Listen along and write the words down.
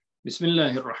بسم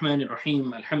الله الرحمن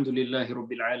الرحيم الحمد لله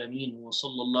رب العالمين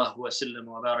وصلى الله وسلم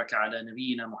وبارك على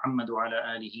نبينا محمد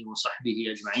وعلى آله وصحبه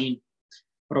أجمعين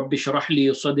رب اشرح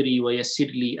لي صدري ويسر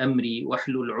لي أمري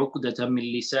واحلل عقدة من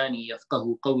لساني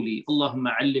يفقه قولي اللهم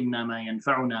علمنا ما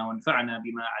ينفعنا وانفعنا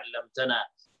بما علمتنا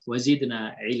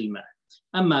وزدنا علما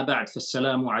أما بعد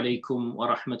فالسلام عليكم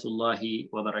ورحمة الله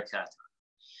وبركاته.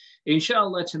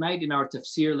 Inshallah, tonight in our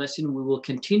tafsir lesson, we will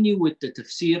continue with the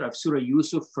tafsir of Surah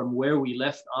Yusuf from where we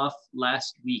left off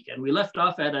last week. And we left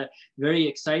off at a very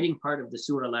exciting part of the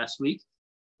surah last week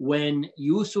when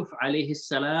Yusuf alayhi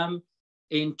salam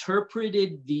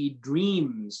interpreted the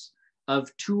dreams of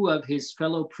two of his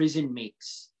fellow prison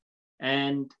mates.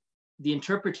 And the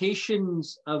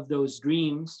interpretations of those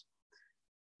dreams,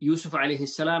 Yusuf alayhi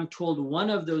salam told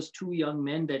one of those two young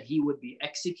men that he would be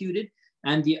executed,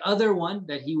 and the other one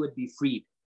that he would be freed.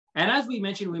 And as we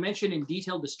mentioned in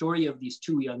detail the story of these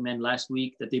two young men last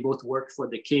week, that they both worked for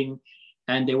the king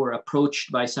and they were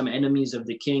approached by some enemies of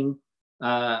the king.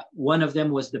 One of them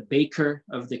was the baker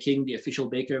of the king, the official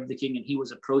baker of the king, and he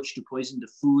was approached to poison the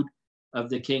food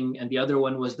of the king. And the other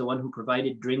one was the one who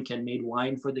provided drink and made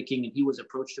wine for the king, and he was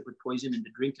approached to put poison in the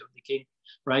drink of the king,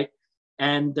 right?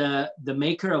 And the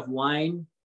maker of wine,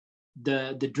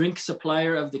 the drink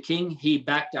supplier of the king, he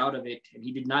backed out of it and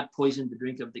he did not poison the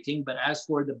drink of the king. But as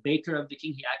for the baker of the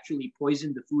king, he actually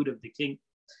poisoned the food of the king.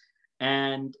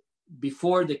 And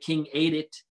before the king ate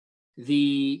it,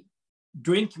 the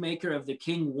drink maker of the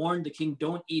king warned the king,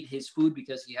 don't eat his food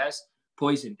because he has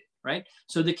poisoned it, right?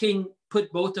 So the king put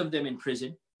both of them in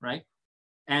prison, right?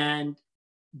 And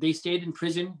they stayed in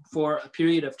prison for a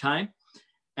period of time.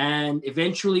 And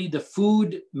eventually the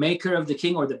food maker of the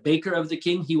king, or the baker of the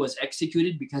king, he was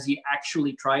executed because he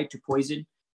actually tried to poison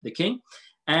the king.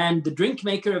 And the drink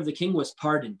maker of the king was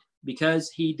pardoned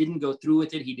because he didn't go through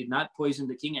with it. He did not poison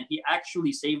the king. And he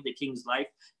actually saved the king's life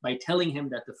by telling him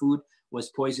that the food was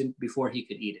poisoned before he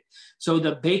could eat it. So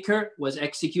the baker was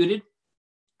executed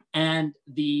and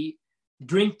the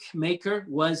drink maker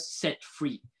was set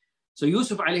free. So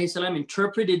Yusuf alayhi salam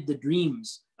interpreted the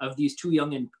dreams of these two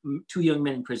young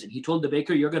men in prison. He told the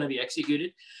baker, you're going to be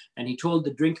executed. And he told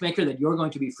the drink maker that you're going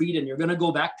to be freed and you're going to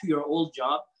go back to your old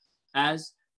job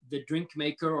as the drink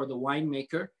maker or the wine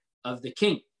maker of the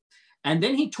king. And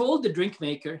then he told the drink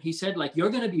maker, he said, like,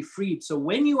 you're going to be freed. So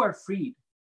when you are freed,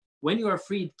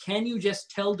 can you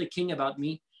just tell the king about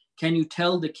me? Can you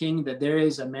tell the king that there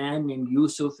is a man named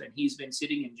Yusuf and he's been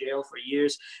sitting in jail for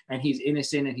years and he's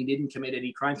innocent and he didn't commit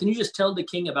any crime? Can you just tell the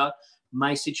king about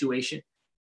my situation?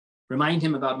 Remind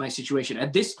him about my situation.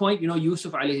 At this point,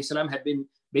 Yusuf alayhi salam had been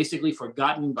basically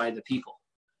forgotten by the people,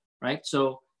 right?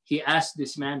 So he asked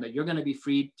this man that you're going to be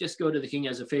freed. Just go to the king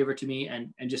as a favor to me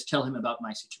and just tell him about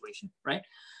my situation, right?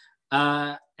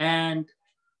 And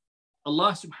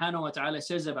Allah subhanahu wa ta'ala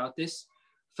says about this,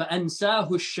 فَأَنْسَاهُ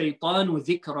الشَّيْطَانُ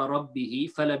ذِكْرَ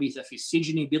رَبِّهِ فَلَبِثَ فِي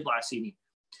السِّجْنِ بِضْعَ سِنِينَ.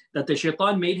 That the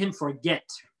shaitan made him forget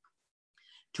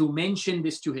to mention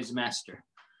this to his master.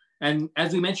 And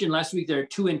as we mentioned last week, there are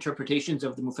two interpretations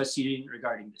of the Mufassirin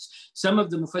regarding this. Some of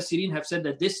the Mufassirin have said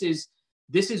that this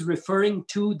is referring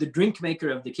to the drink maker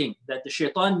of the king, that the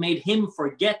shaitan made him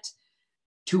forget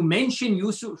to mention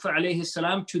Yusuf alayhi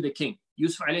salam to the king.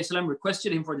 Yusuf alayhi salam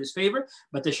requested him for this favor,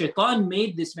 but the shaitan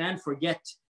made this man forget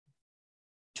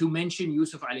to mention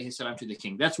Yusuf alayhi salam to the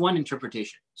king. That's one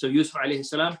interpretation. So Yusuf alayhi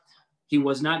salam, he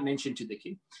was not mentioned to the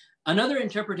king. Another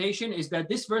interpretation is that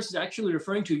this verse is actually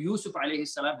referring to Yusuf alayhi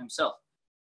salam himself.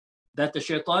 That the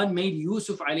shaitan made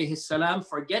Yusuf alayhi salam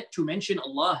forget to mention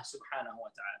Allah subhanahu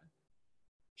wa ta'ala.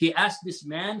 He asked this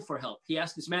man for help. He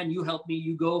asked this man, you help me,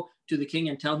 you go to the king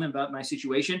and tell him about my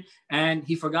situation. And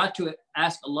he forgot to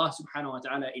ask Allah subhanahu wa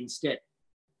ta'ala instead,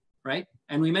 right?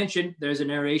 And we mentioned there's a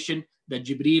narration that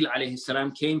Jibreel alayhi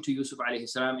salam came to Yusuf alayhi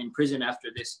salam in prison after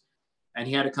this. And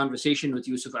he had a conversation with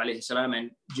Yusuf alayhi salam,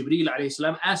 and Jibreel alayhi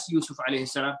salam asked Yusuf alayhi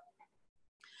salam,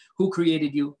 who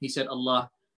created you? He said,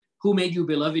 Allah. Who made you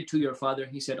beloved to your father?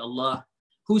 He said, Allah.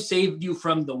 Who saved you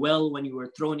from the well when you were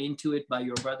thrown into it by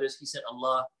your brothers? He said,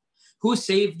 Allah. Who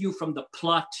saved you from the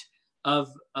plot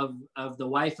of the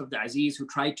wife of the Aziz who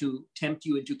tried to tempt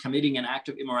you into committing an act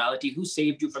of immorality? Who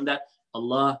saved you from that?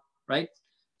 Allah, right?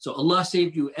 So Allah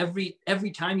saved you.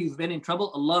 Every time you've been in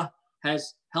trouble, Allah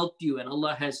has helped you, and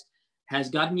Allah has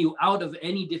gotten you out of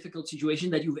any difficult situation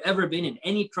that you've ever been in,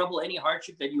 any trouble, any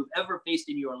hardship that you've ever faced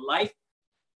in your life.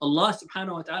 Allah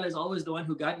subhanahu wa ta'ala is always the one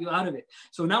who got you out of it.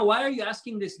 So now why are you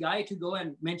asking this guy to go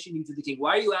and mention you to the king?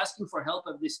 Why are you asking for help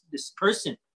of this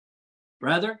person?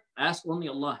 Brother, ask only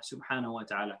Allah subhanahu wa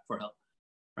ta'ala for help,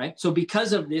 right? So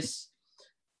because of this,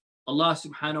 Allah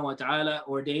subhanahu wa ta'ala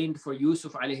ordained for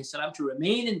Yusuf alayhi salam to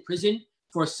remain in prison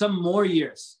for some more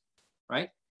years. right?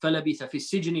 فَلَبِثَ فِي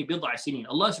السِّجْنِ بِضْعَ سِنِينَ.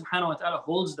 Allah subhanahu wa ta'ala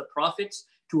holds the prophets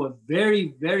to a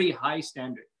very, very high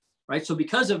standard, right? So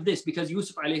because of this, because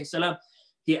Yusuf alayhi salam,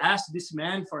 he asked this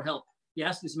man for help. He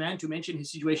asked this man to mention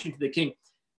his situation to the king.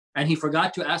 And he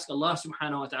forgot to ask Allah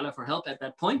subhanahu wa ta'ala for help at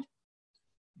that point.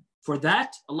 For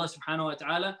that, Allah subhanahu wa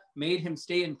ta'ala made him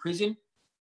stay in prison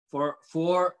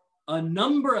for a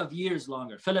number of years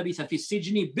longer. فَلَبِثَ فِي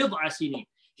السِّجْنِ بِضْعَ سِنِينَ.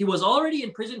 He was already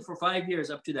in prison for 5 years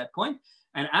up to that point.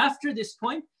 And after this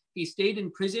point, he stayed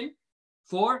in prison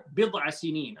for بِضْعَ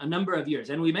سِنِينَ, a number of years.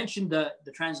 And we mentioned the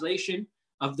translation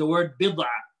of the word بِضْعَ.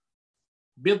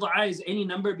 بِضْعَ is any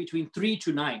number between 3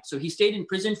 to 9. So he stayed in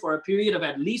prison for a period of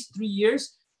at least 3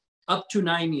 years up to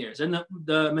 9 years. And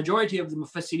the majority of the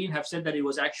Mufassirin have said that it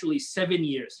was actually 7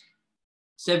 years.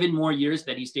 7 more years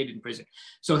that he stayed in prison.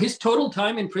 So his total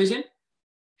time in prison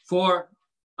for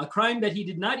a crime that he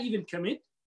did not even commit,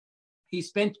 he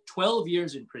spent 12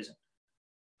 years in prison.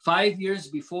 5 years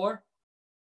before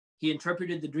he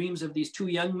interpreted the dreams of these 2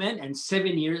 young men, and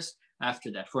 7 years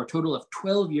after that, for a total of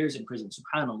 12 years in prison,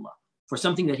 subhanAllah, for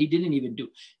something that he didn't even do.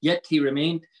 Yet he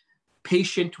remained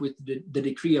patient with the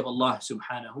decree of Allah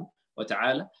subhanahu wa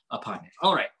ta'ala upon it.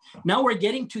 All right, now we're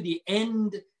getting to the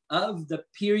end of the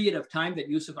period of time that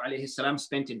Yusuf alayhi salam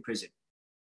spent in prison.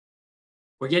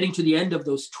 We're getting to the end of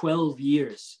those 12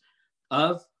 years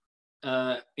of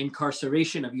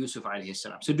incarceration of Yusuf alayhi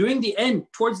salam. So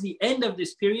towards the end of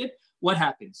this period, what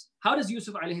happens? How does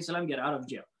Yusuf alayhi salam get out of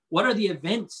jail? What are the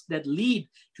events that lead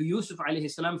to Yusuf alayhi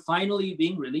salam finally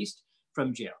being released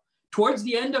from jail? Towards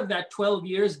the end of that 12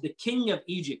 years, the king of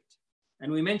Egypt, and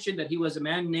we mentioned that he was a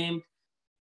man named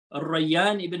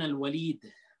Rayyan ibn al-Walid.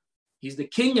 He's the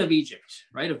king of Egypt,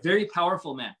 right? A very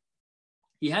powerful man.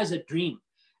 He has a dream,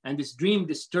 and this dream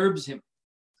disturbs him.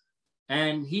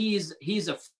 And he's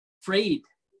afraid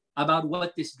about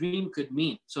what this dream could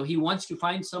mean. So he wants to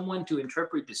find someone to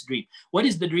interpret this dream. What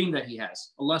is the dream that he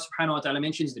has? Allah subhanahu wa ta'ala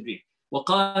mentions the dream.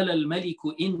 وَقَالَ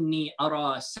الْمَلِكُ إِنِّي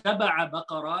أَرَى سَبْعَ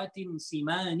بَقَرَاتٍ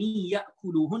سِمَانٍ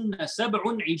يَأْكُلُهُنَّ سَبْعٌ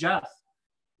عِجَافٌ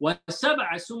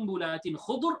وَسَبْعَ سُنبُلَاتٍ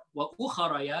خُضُرٍ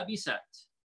وَأُخَرَ يَابِسَاتٍ.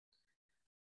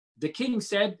 The king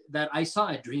said that I saw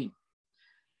a dream.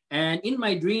 And in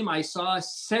my dream, I saw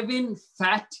 7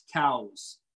 fat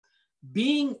cows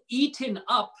being eaten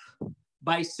up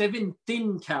by 7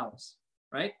 thin cows,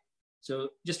 right? So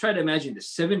just try to imagine this,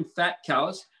 7 fat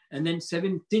cows and then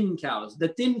 7 thin cows. The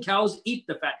thin cows eat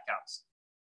the fat cows,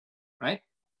 right?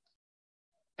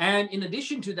 And in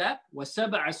addition to that,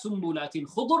 وَسَبَعَ سُنبُلَاتٍ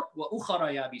خُضُرٍ وَأُخَرَ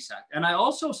يَابِسَاتٍ. And I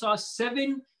also saw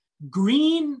 7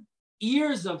 green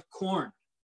ears of corn.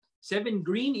 7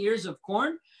 green ears of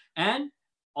corn, and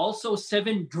also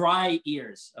 7 dry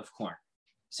ears of corn.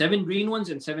 7 green ones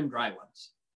and 7 dry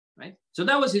ones, right? So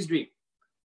that was his dream.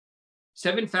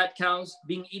 7 fat cows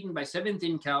being eaten by 7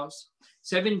 thin cows,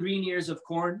 7 green ears of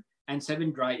corn, and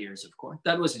 7 dry ears of corn.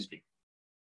 That was his dream.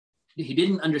 He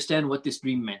didn't understand what this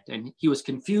dream meant, and he was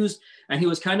confused, and he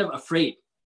was kind of afraid.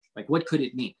 Like, what could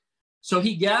it mean? So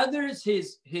he gathers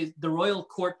the royal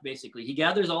court, basically. He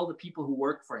gathers all the people who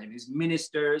work for him, his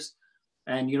ministers,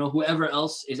 and whoever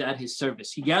else is at his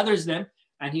service. He gathers them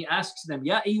and he asks them,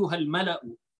 Ya ayyuhal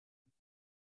mala'u,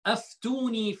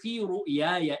 aftuni fi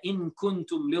ru'yaya in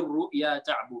kuntum lirru'ya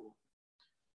ta'burun.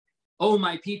 Oh,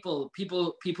 my people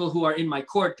who are in my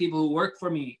court, people who work for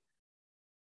me,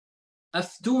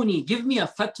 aftuni, give me a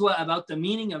fatwa about the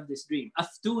meaning of this dream.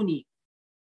 Aftuni,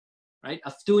 right?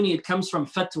 Aftuni, it comes from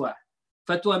fatwa.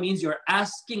 Fatwa means you're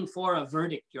asking for a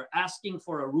verdict. You're asking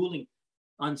for a ruling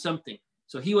on something.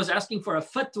 So he was asking for a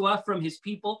fatwa from his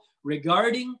people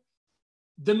regarding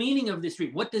the meaning of this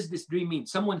dream. What does this dream mean?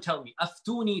 Someone tell me.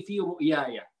 Aftuni fi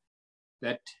ru'yaya.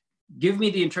 That give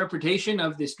me the interpretation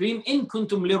of this dream. In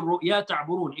kuntum lirru'ya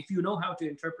ta'burun. If you know how to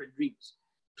interpret dreams,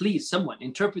 please, someone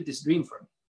interpret this dream for me.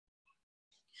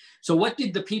 So what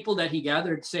did the people that he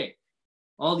gathered say?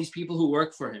 All these people who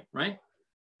work for him, right?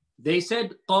 They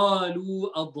said,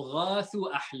 قَالُوا أَضْغَاثُ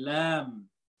أَحْلَامٍ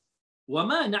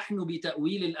وَمَا نَحْنُ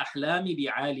بِتَأْوِيلِ الْأَحْلَامِ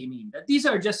بِعَالِمِينَ. That these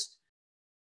are just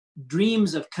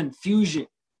dreams of confusion.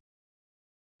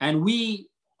 And we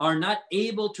are not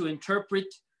able to interpret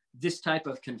this type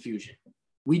of confusion.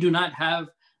 We do not have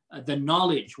the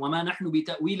knowledge. وَمَا نَحْنُ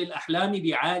بِتَأْوِيلِ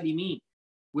الْأَحْلَامِ بِعَالِمِينَ.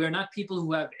 We are not people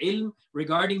who have ilm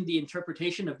regarding the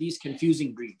interpretation of these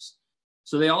confusing dreams.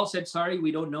 So they all said, sorry,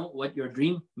 we don't know what your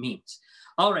dream means.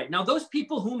 All right, now those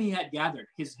people whom he had gathered,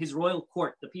 his royal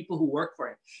court, the people who work for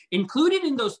him, included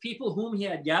in those people whom he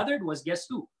had gathered was, guess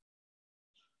who?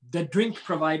 The drink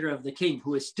provider of the king,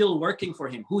 who is still working for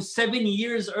him, who 7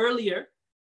 years earlier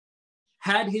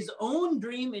had his own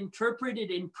dream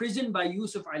interpreted in prison by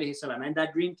Yusuf alayhi salam, and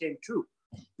that dream came true.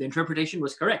 The interpretation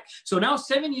was correct. So now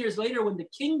 7 years later, when the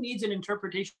king needs an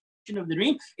interpretation of the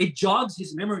dream, it jogs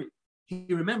his memory. He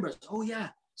remembers, oh yeah,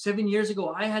 7 years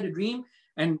ago, I had a dream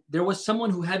and there was someone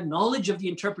who had knowledge of the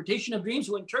interpretation of dreams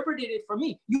who interpreted it for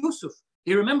me, Yusuf.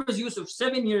 He remembers Yusuf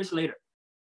 7 years later.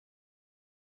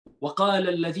 وَقَالَ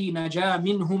الَّذِي نَجَا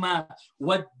مِنْهُمَا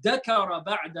وَادَّكَرَ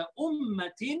بَعْدَ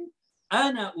أُمَّةٍ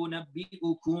أَنَا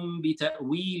أُنَبِّئُكُمْ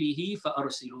بِتَأْوِيلِهِ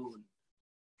فَأَرْسِلُونَ.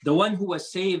 The one who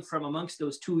was saved from amongst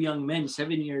those two young men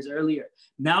 7 years earlier,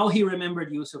 now he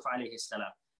remembered Yusuf alayhi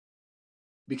salam.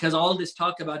 Because all this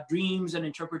talk about dreams and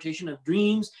interpretation of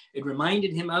dreams, it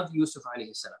reminded him of Yusuf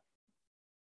alayhi salam.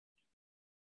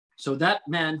 So that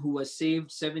man who was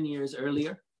saved 7 years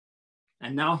earlier,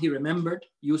 and now he remembered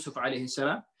Yusuf alayhi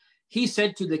salam, he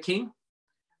said to the king,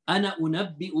 أَنَا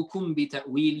أُنَبِّئُكُمْ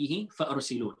بِتَأْوِيلِهِ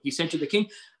فَأَرْسِلُونَ. He said to the king,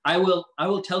 I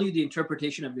will tell you the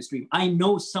interpretation of this dream. I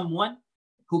know someone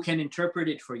who can interpret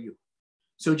it for you.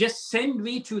 So just send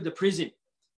me to the prison.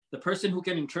 The person who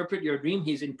can interpret your dream,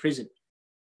 he's in prison.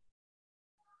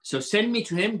 So send me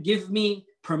to him, give me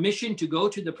permission to go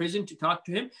to the prison to talk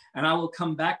to him, and I will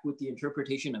come back with the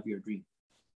interpretation of your dream.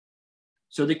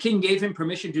 So the king gave him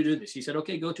permission to do this. He said,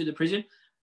 okay, go to the prison,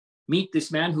 meet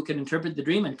this man who can interpret the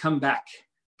dream, and come back.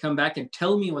 Come back and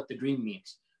tell me what the dream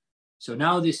means. So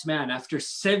now this man, after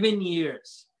 7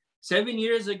 years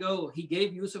ago, he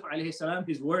gave Yusuf alayhi salam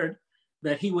his word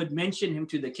that he would mention him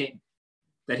to the king,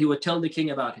 that he would tell the king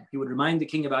about him. He would remind the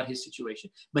king about his situation.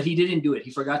 But he didn't do it.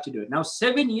 He forgot to do it. Now,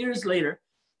 7 years later,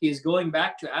 he is going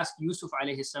back to ask Yusuf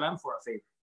alayhi salam for a favor,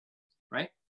 right?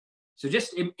 So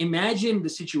just imagine the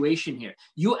situation here.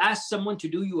 You asked someone to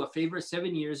do you a favor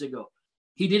 7 years ago.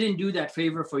 He didn't do that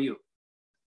favor for you.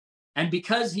 And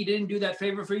because he didn't do that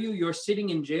favor for you, you're sitting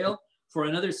in jail for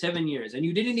another 7 years, and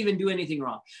you didn't even do anything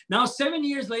wrong. Now, 7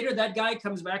 years later, that guy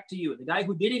comes back to you, the guy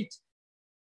who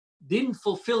didn't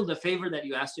fulfill the favor that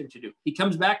you asked him to do. He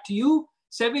comes back to you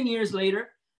 7 years later,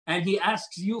 and he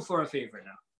asks you for a favor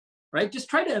now, right? Just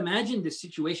try to imagine this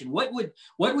situation. What would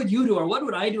you do, or what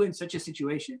would I do in such a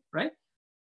situation, right?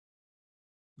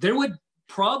 There would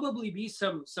probably be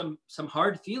some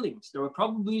hard feelings. There would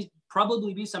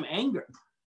probably be some anger,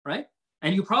 right?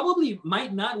 And you probably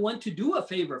might not want to do a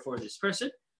favor for this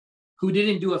person who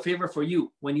didn't do a favor for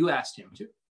you when you asked him to,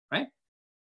 right?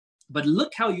 But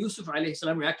look how Yusuf alayhi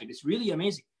salam reacted. It's really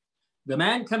amazing. The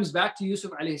man comes back to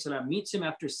Yusuf alayhi salam, meets him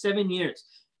after 7 years,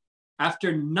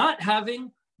 after not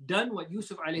having done what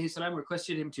Yusuf alayhi salam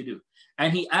requested him to do.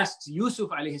 And he asks Yusuf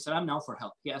alayhi salam now for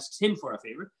help. He asks him for a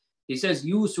favor. He says,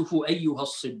 Yusufu ayyuha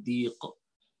as-siddiq,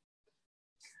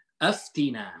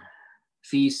 aftina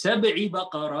في 7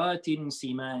 بقرات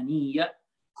سمانية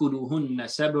كلهن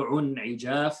 7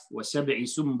 عجاف و7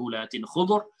 سنبلات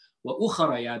خضر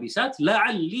وأخر يابسات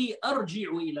لعلي أرجع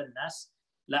إلى الناس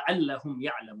لعلهم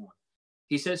يعلمون.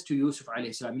 He says to Yusuf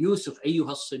alayhi salam, Yusuf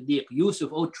أيها الصديق, Yusuf,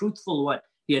 oh truthful one.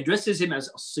 He addresses him as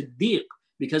a Siddiq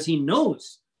because he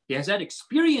knows, he has had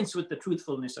experience with the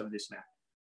truthfulness of this man.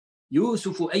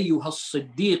 Yusuf أيها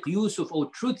الصديق, Yusuf, oh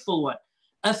truthful one.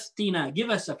 أفتنا, give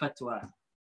us a fatwa.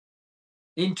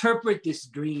 Interpret this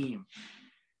dream.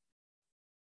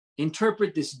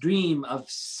 Interpret this dream of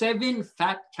 7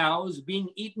 fat cows being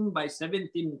eaten by 7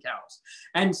 thin cows,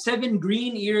 and 7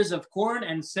 green ears of corn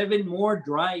and 7 more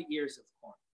dry ears of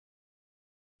corn.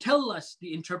 Tell us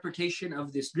the interpretation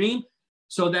of this dream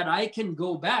so that I can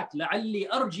go back. لَعَلِّي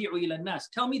أَرْجِعُ إِلَى النَّاسِ.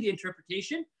 Tell me the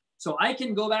interpretation so I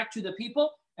can go back to the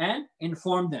people and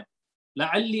inform them.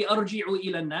 لَعَلِّي أَرْجِعُ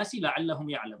إِلَى النَّاسِ لَعَلَّهُمْ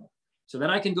يَعْلَمُونَ. So that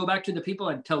I can go back to the people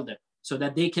and tell them, so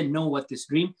that they can know what this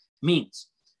dream means.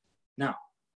 Now,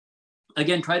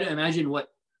 again, try to imagine what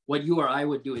you or I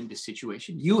would do in this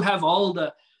situation. You have all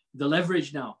the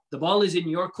leverage now. The ball is in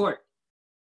your court,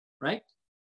 right?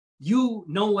 You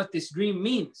know what this dream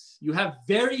means. You have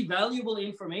very valuable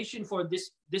information for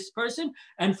this person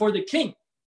and for the king.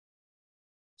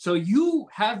 So you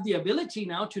have the ability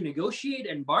now to negotiate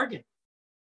and bargain,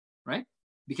 right?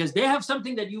 Because they have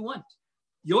something that you want.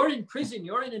 You're in prison,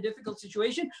 you're in a difficult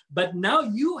situation, but now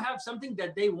you have something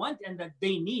that they want and that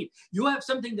they need. You have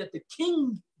something that the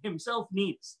king himself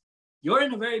needs. You're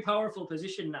in a very powerful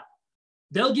position now.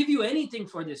 They'll give you anything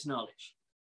for this knowledge,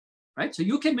 right? So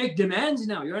you can make demands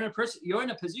now. You're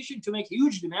in a position to make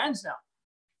huge demands now,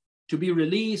 to be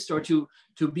released or to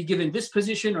be given this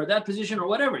position or that position or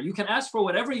whatever. You can ask for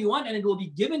whatever you want and it will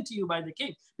be given to you by the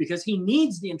king because he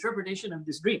needs the interpretation of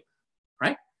this dream,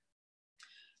 right?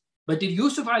 But did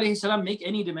Yusuf alayhi salam make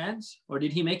any demands, or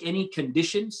did he make any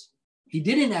conditions? He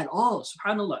didn't at all,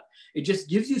 subhanAllah. It just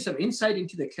gives you some insight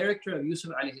into the character of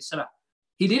Yusuf alayhi salam.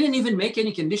 He didn't even make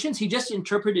any conditions, he just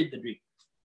interpreted the dream.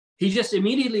 He just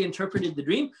immediately interpreted the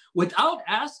dream without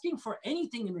asking for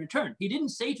anything in return. He didn't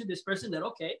say to this person that,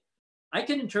 okay, I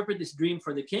can interpret this dream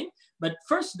for the king, but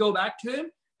first go back to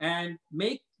him and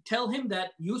tell him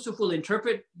that Yusuf will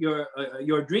interpret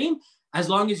your dream as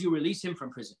long as you release him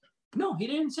from prison. No, he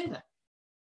didn't say that.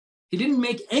 He didn't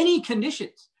make any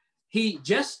conditions. He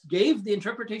just gave the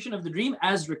interpretation of the dream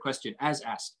as requested, as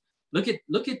asked. Look at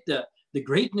the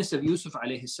greatness of Yusuf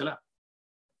alayhi salam,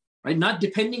 right? Not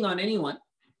depending on anyone,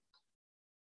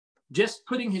 just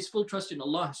putting his full trust in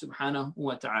Allah subhanahu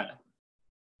wa ta'ala.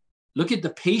 Look at the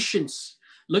patience.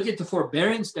 Look at the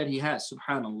forbearance that he has,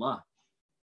 subhanallah.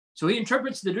 So he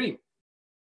interprets the dream.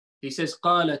 He says,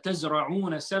 قَالَ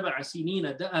تَزْرَعُونَ سَبْعَ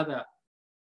سِنِينَ دَأَبًا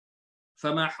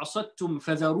فَمَا حَصَدتُّمْ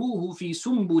فَذَرُوهُ فِي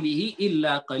سُنْبُلِهِ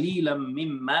إِلَّا قَلِيلًا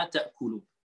مِمَّا تَأْكُلُونَ.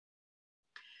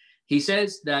 He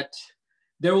says that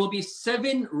there will be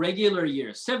 7 regular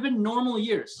years, 7 normal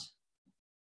years.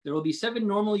 There will be 7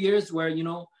 normal years where,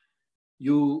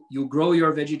 you grow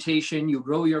your vegetation, you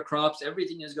grow your crops,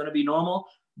 everything is going to be normal.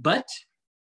 But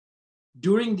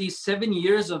during these 7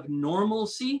 years of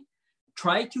normalcy,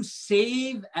 try to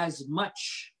save as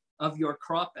much of your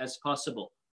crop as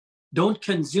possible. Don't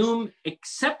consume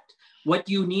except what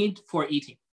you need for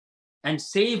eating, and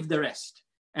save the rest.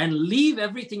 And leave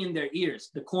everything in their ears,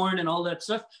 the corn and all that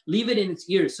stuff, leave it in its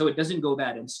ears so it doesn't go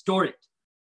bad, and store it,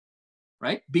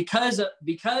 right? Because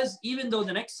even though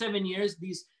the next 7 years,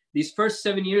 these first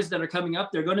 7 years that are coming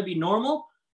up, they're going to be normal,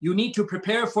 you need to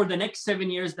prepare for the next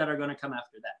 7 years that are going to come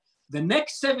after that. The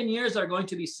next 7 years are going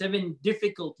to be 7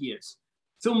 difficult years.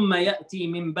 ثُمَّ يَأْتِي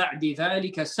مِن بَعْدِ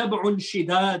ذَلِكَ سَبْعٌ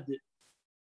شِدَادٌ.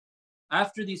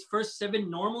 After these first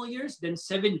 7 normal years, then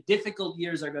 7 difficult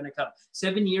years are going to come.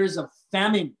 7 years of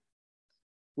famine,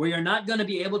 where you're not going to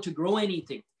be able to grow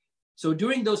anything. So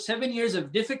during those 7 years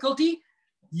of difficulty,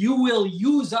 you will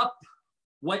use up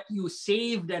what you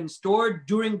saved and stored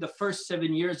during the first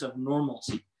 7 years of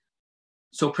normalcy.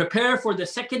 So prepare for the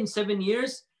second 7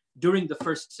 years during the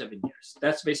first 7 years.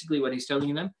 That's basically what he's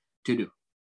telling them to do.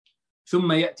 ثم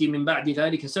يأتي من بعد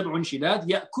ذلك سبع شداد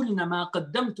يأكلن ما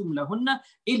قدمتم لهن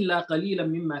إلا قليلا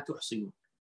مما تحصنون.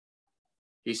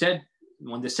 He said,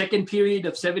 when the second period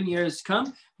of 7 years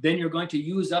come, then you're going to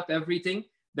use up everything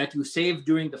that you saved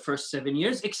during the first 7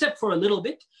 years, except for a little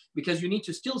bit, because you need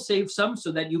to still save some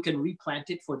so that you can replant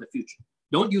it for the future.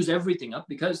 Don't use everything up,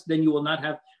 because then you will not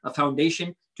have a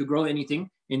foundation to grow anything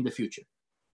in the future.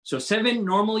 So 7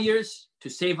 normal years to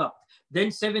save up.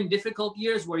 Then 7 difficult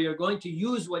years where you're going to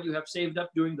use what you have saved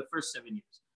up during the first 7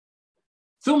 years.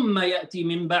 ثُمَّ يَأْتِي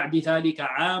مِن بَعْدِ ذَلِكَ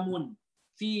عَامٌ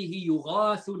فِيهِ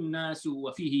يُغَاثُ النَّاسُ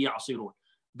وَفِيهِ يَعْصِرُونَ.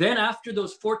 Then after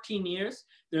those 14 years,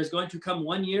 there's going to come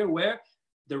 1 year where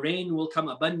the rain will come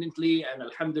abundantly, and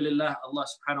alhamdulillah, Allah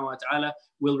subhanahu wa ta'ala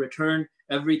will return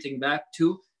everything back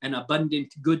to an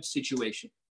abundant, good situation.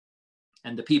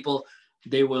 And the people,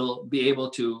 they will be able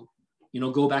to,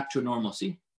 go back to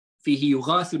normalcy. فِيهِ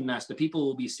يُغَاثُ النَّاسُ. The people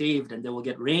will be saved and they will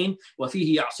get rain.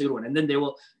 وَفِيهِ يَعْصِرُونَ. And then they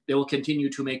will continue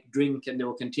to make drink, and they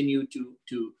will continue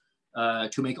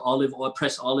to make olive oil,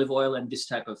 press olive oil, and this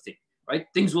type of thing. Right?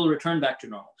 Things will return back to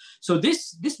normal. So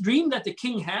this dream that the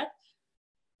king had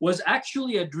was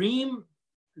actually a dream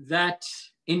that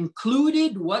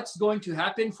included what's going to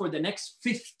happen for the next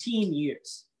 15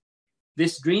 years.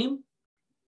 This dream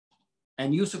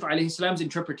and Yusuf alayhi salam's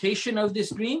interpretation of this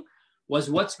dream was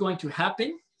what's going to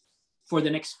happen for the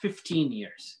next 15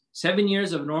 years. 7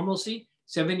 years of normalcy,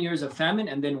 7 years of famine,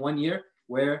 and then 1 year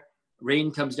where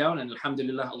rain comes down, and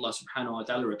alhamdulillah, Allah subhanahu wa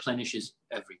ta'ala replenishes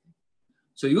everything.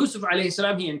 So Yusuf alayhi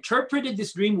salam, he interpreted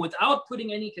this dream without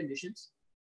putting any conditions,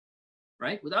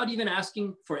 right? Without even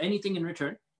asking for anything in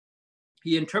return.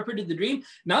 He interpreted the dream.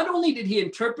 Not only did he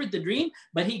interpret the dream,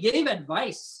 but he gave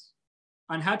advice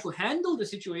on how to handle the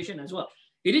situation as well.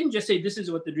 He didn't just say, this is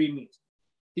what the dream means.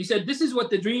 He said, this is what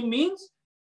the dream means,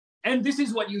 and this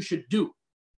is what you should do.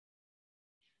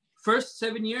 First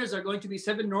 7 years are going to be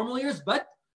 7 normal years, but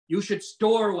you should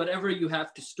store whatever you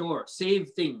have to store.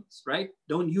 Save things, right?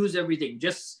 Don't use everything.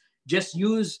 Just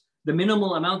use the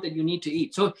minimal amount that you need to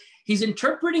eat. So he's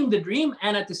interpreting the dream,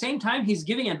 and at the same time, he's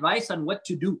giving advice on what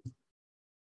to do.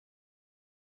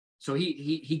 So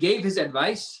he gave his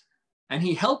advice, and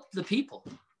he helped the people.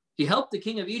 He helped the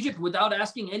king of Egypt without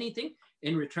asking anything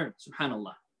in return,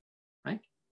 subhanallah, right?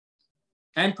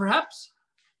 And perhaps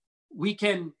we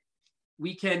can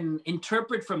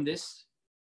interpret from this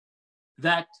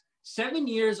that 7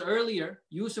 years earlier,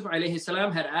 Yusuf alayhi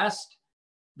salam had asked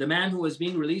the man who was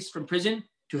being released from prison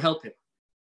to help him.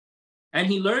 And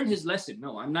he learned his lesson.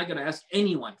 No, I'm not going to ask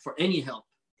anyone for any help.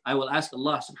 I will ask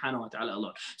Allah subhanahu wa ta'ala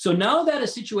alone. So now that a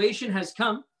situation has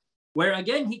come where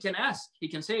again he can ask, he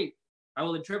can say, I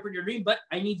will interpret your dream, but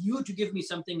I need you to give me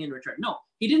something in return. No,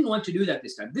 he didn't want to do that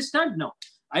this time. This time, no.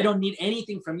 I don't need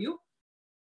anything from you.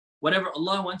 Whatever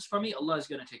Allah wants from me, Allah is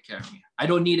going to take care of me. I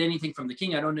don't need anything from the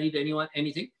king. I don't need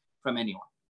anything from anyone.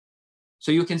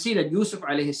 So you can see that Yusuf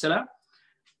alayhi salam,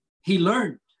 he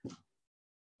learned,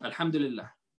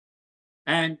 alhamdulillah.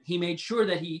 And he made sure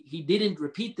that he didn't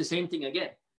repeat the same thing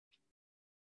again.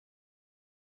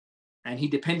 And he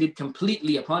depended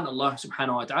completely upon Allah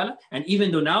subhanahu wa ta'ala. And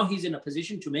even though now he's in a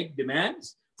position to make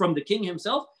demands from the king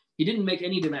himself, he didn't make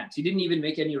any demands. He didn't even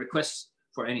make any requests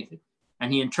for anything.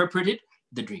 And he interpreted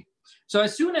the dream. So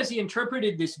as soon as he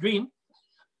interpreted this dream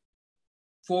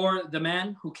for the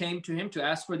man who came to him to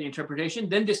ask for the interpretation,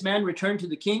 then this man returned to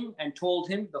the king and told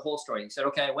him the whole story. He said,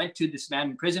 okay, I went to this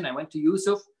man in prison. I went to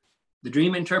Yusuf, the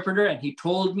dream interpreter, and he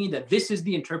told me that this is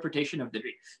the interpretation of the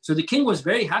dream. So the king was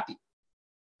very happy.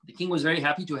 The king was very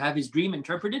happy to have his dream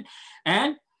interpreted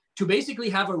and to basically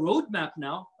have a roadmap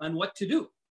now on what to do,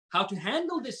 how to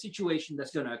handle this situation that's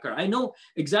going to occur. I know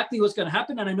exactly what's going to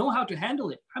happen and I know how to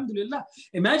handle it. Alhamdulillah.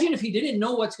 Imagine if he didn't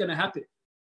know what's going to happen.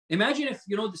 Imagine if,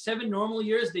 the 7 normal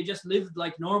years, they just lived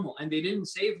like normal and they didn't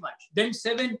save much. Then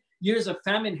 7 years of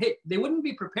famine hit. They wouldn't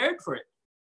be prepared for it.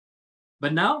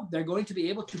 But now they're going to be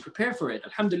able to prepare for it.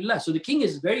 Alhamdulillah. So the king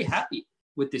is very happy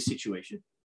with this situation.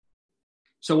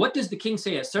 So what does the king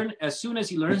say? As soon as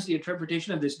he learns the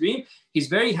interpretation of this dream, he's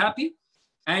very happy.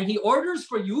 And he orders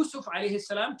for Yusuf alayhi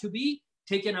salam to be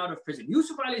taken out of prison.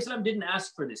 Yusuf alayhi salam didn't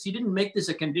ask for this. He didn't make this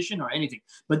a condition or anything.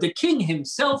 But the king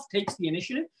himself takes the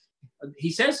initiative.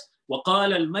 He says,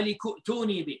 وَقَالَ الْمَلِكُ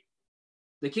ائْتُونِي بِهِ.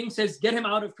 The king says, get him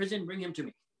out of prison, bring him to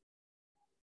me.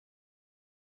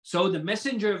 So the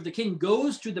messenger of the king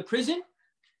goes to the prison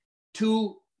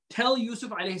to tell Yusuf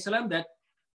alayhi salam that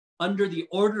under the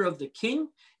order of the king,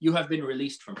 you have been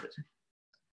released from prison.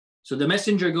 So the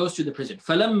messenger goes to the prison.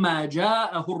 فَلَمَّا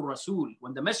جَاءَهُ الرَّسُولُ.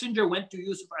 When the messenger went to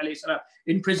Yusuf alayhi salam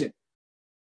in prison,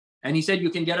 and he said, you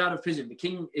can get out of prison. The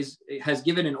king has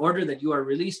given an order that you are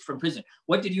released from prison.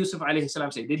 What did Yusuf alayhi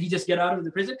salam say? Did he just get out of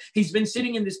the prison? He's been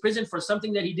sitting in this prison for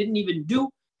something that he didn't even do.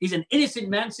 He's an innocent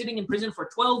man sitting in prison for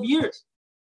 12 years.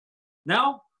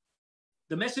 Now,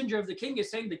 the messenger of the king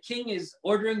is saying the king is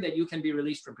ordering that you can be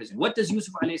released from prison. What does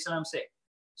Yusuf alayhi salam say?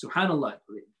 Subhanallah,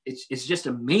 it's just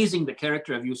amazing the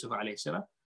character of Yusuf alayhi salam.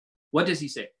 What does he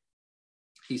say?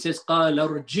 He says, قَالَ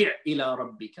ارْجِعْ إِلَىٰ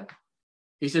رَبِّكَ.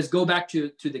 He says, go back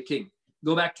to the king.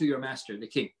 Go back to your master, the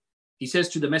king. He says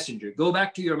to the messenger, go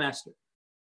back to your master.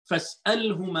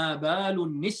 فَاسْأَلْهُ مَا بَالُ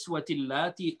النِّسْوَةِ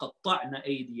اللَّاتِي قَطَّعْنَ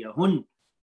أَيْدِيَهُنَّ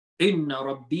إِنَّ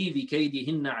رَبِّي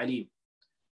بِكَيْدِهِنَّ عَلِيمٌ.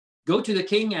 Go to the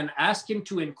king and ask him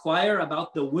to inquire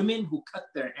about the women who cut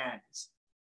their hands.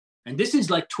 And this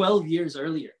is like 12 years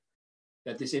earlier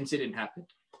that this incident happened,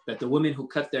 that the women who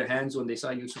cut their hands when they saw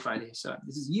Yusuf alayhi salam.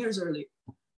 This is years earlier.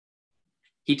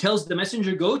 He tells the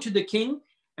messenger, go to the king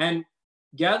and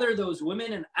gather those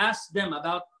women and ask them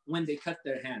about when they cut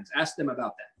their hands. Ask them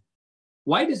about that.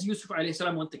 Why does Yusuf alayhi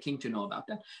salam want the king to know about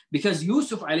that? Because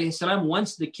Yusuf alayhi salam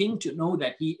wants the king to know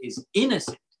that he is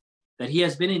innocent, that he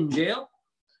has been in jail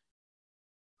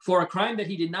for a crime that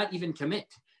he did not even commit.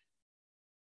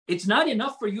 It's not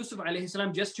enough for Yusuf alayhi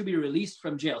salam just to be released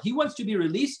from jail. He wants to be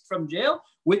released from jail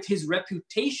with his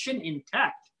reputation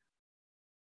intact.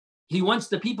 He wants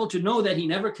the people to know that he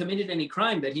never committed any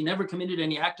crime, that he never committed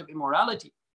any act of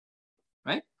immorality,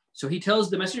 right? So he tells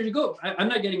the messenger, go, I'm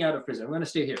not getting out of prison. I'm going to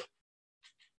stay here.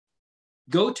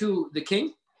 Go to the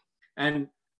king and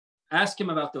ask him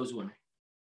about those women.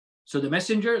 So the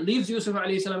messenger leaves Yusuf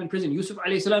alayhi salam in prison. Yusuf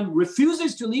alayhi salam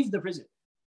refuses to leave the prison.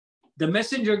 The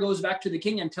messenger goes back to the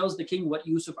king and tells the king what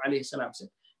Yusuf alayhi salam said.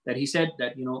 That he said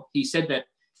that, he said that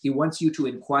he wants you to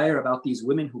inquire about these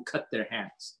women who cut their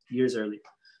hands years earlier.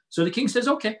 So the king says,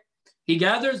 okay. He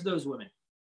gathers those women.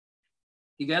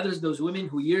 He gathers those women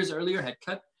who years earlier had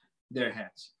cut their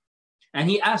hands. And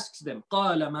he asks them,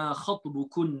 قَالَ مَا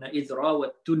خَطْبُكُنَّ إِذْ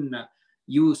رَاوَدْتُنَّ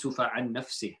يُوسُفَ عَنْ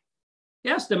نَفْسِهِ. He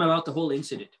asked them about the whole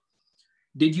incident.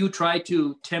 Did you try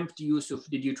to tempt Yusuf?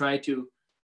 Did you try to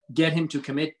get him to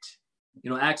commit,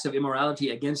 acts of immorality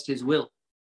against his will?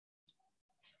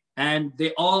 And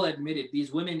they all admitted,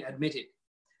 these women admitted.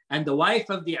 And the wife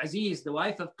of the Aziz, the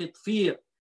wife of Qitfir,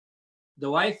 the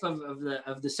wife of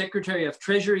the Secretary of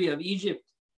Treasury of Egypt,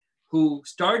 who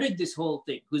started this whole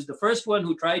thing, who's the first one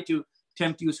who tried to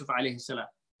tempt Yusuf alayhi salam,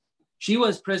 she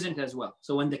was present as well.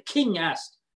 So when the king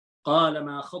asked, قَالَ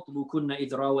مَا خَطْبُكُنَّ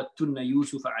إِذْ رَاوَدْتُنَّ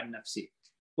يُوسُفَ عَنْ نَفْسِهِ.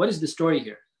 What is the story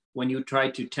here? When you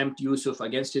tried to tempt Yusuf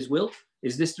against his will,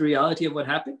 is this the reality of what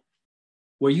happened?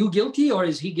 Were you guilty or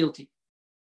is he guilty?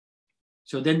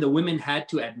 So then the women had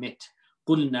to admit,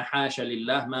 قُلْنَا حَاشَ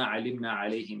لِلَّهِ مَا عَلِمْنَا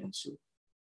عَلَيْهِ مِنْ سُوءٍ.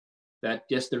 that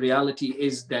yes, the reality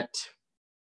is that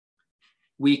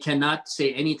we cannot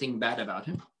say anything bad about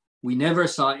him. We never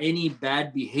saw any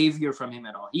bad behavior from him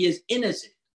at all. He is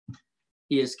innocent.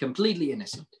 He is completely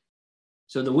innocent.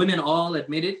 So the women all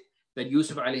admitted that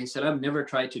Yusuf alayhi salam never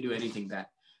tried to do anything bad.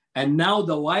 And now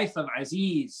the wife of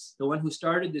Aziz, the one who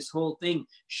started this whole thing,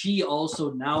 she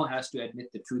also now has to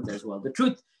admit the truth as well. The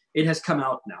truth, it has come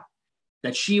out now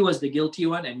that she was the guilty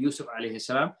one and Yusuf alayhi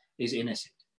salam is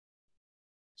innocent.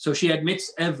 So she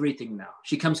admits everything now.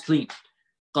 She comes clean.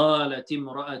 قالت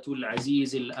امرأة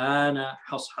العزيز الآن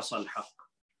حصحص الحق.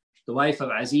 The wife of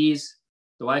Aziz,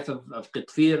 the wife of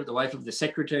Qitfir, the wife of the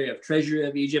Secretary of Treasury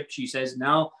of Egypt, she says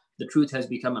now the truth has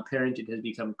become apparent, it has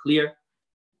become clear.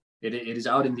 It is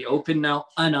out in the open now.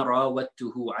 أنا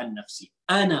راودته عن نفسي.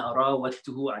 أنا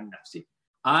راودته عن نفسي.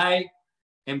 I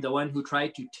am the one who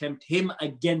tried to tempt him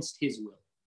against his will.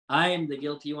 I am the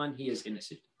guilty one, he is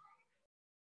innocent.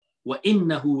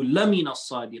 وَإِنَّهُ لَمِنَ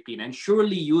الصَّادِقِينَ. And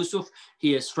surely Yusuf,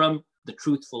 he is from the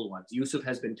truthful ones. Yusuf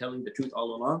has been telling the truth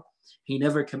all along. He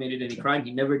never committed any crime.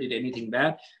 He never did anything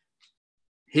bad.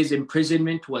 His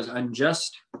imprisonment was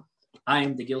unjust. I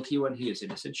am the guilty one. He is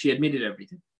innocent. She admitted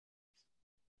everything.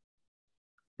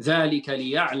 ذَلِكَ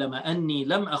لِيَعْلَمَ أَنِّي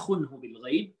لَمْ أَخُنْهُ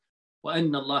بِالْغَيْبِ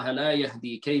وَأَنَّ اللَّهَ لَا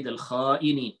يَهْدِي كَيْدَ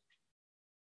الْخَائِنِينَ.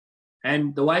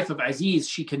 And the wife of Aziz,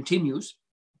 she continues.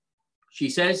 She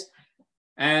says,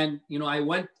 and I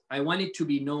want it to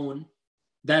be known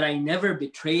that I never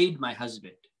betrayed my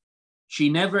husband. She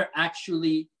never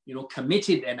actually,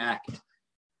 committed an act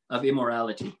of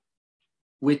immorality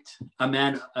with a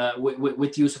man,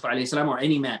 with Yusuf alayhi salam or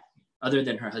any man other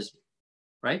than her husband,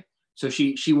 right? So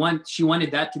she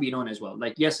wanted that to be known as well.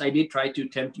 Like, yes, I did try to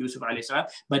tempt Yusuf alayhi salam,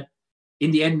 but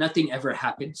in the end, nothing ever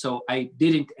happened. So I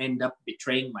didn't end up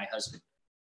betraying my husband.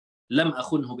 لم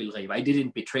أخنه بالغيب. I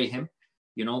didn't betray him,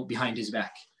 behind his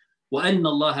back. وَأَنَّ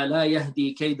اللَّهَ لَا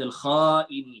يَهْدِي كَيْدَ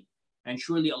الْخَائِنِينَ. And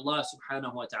surely Allah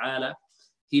subhanahu wa ta'ala,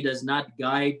 he does not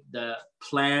guide the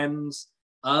plans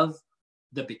of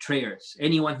the betrayers.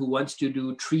 Anyone who wants to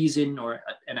do treason or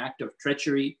an act of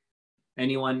treachery,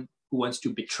 anyone who wants to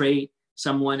betray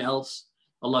someone else,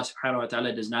 Allah subhanahu wa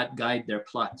ta'ala does not guide their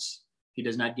plots. He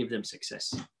does not give them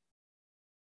success.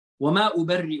 وَمَا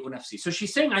أُبَرِّئُ نَفْسِي. So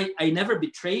she's saying, I never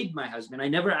betrayed my husband. I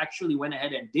never actually went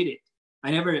ahead and did it.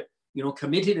 I never,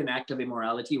 committed an act of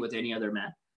immorality with any other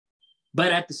man.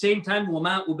 But at the same time,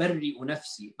 وَمَا أُبَرِّئُ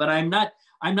نَفْسِي. But I'm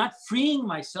not freeing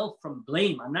myself from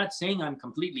blame. I'm not saying I'm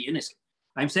completely innocent.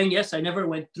 I'm saying, yes, I never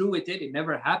went through with it. It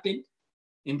never happened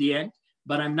in the end.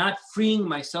 But I'm not freeing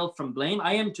myself from blame.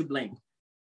 I am to blame.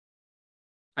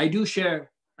 I do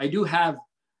have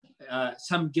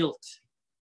some guilt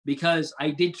because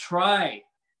I did try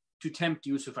to tempt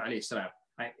Yusuf alayhi salam.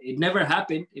 It never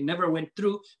happened. It never went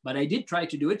through, but I did try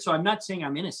to do it. So I'm not saying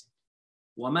I'm innocent.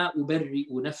 وَمَا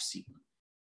أُبَرِّئُ نَفْسِي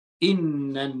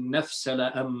إِنَّ النَّفْسَ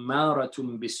لَأَمَّارَةٌ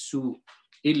بِالسُّوءِ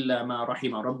إِلَّا مَا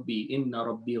رَحِمَ رَبِّي إِنَّ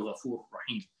رَبِّي غَفُورٌ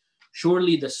رَحِيمٌ.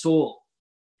 Surely the soul,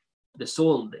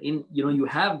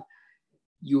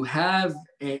 you have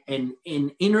an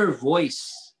inner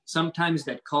voice sometimes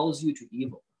that calls you to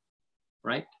evil,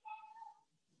 right?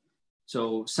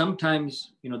 So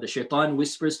sometimes, the shaitan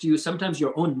whispers to you. Sometimes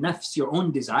your own nafs, your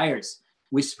own desires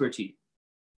whisper to you.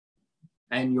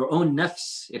 And your own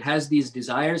nafs, it has these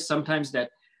desires sometimes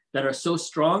that are so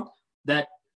strong that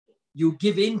you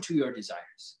give in to your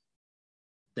desires.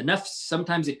 The nafs,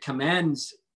 sometimes it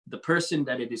commands the person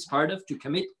that it is part of to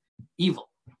commit evil.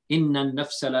 إِنَّ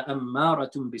النَّفْسَ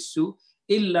لَأَمَّارَةٌ بِالسُّوءِ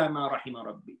إِلَّا مَا رَحِمَ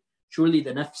رَبِّي. Surely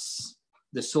the nafs,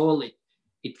 the soul,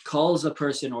 it calls a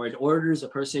person or it orders a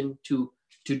person to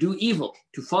do evil,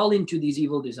 to fall into these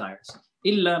evil desires.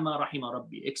 إِلَّا مَا رَحِمَ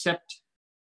رَبِّي. Except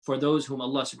for those whom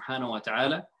Allah subhanahu wa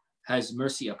ta'ala has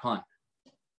mercy upon.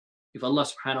 If Allah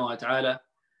subhanahu wa ta'ala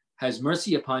has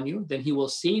mercy upon you, then he will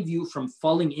save you from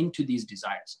falling into these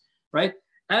desires, right?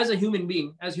 As human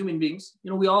beings,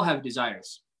 we all have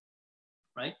desires,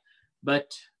 right?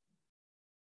 But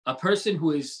a person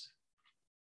who is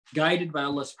guided by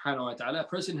Allah subhanahu wa ta'ala, a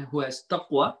person who has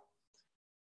taqwa,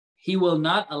 he will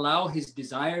not allow his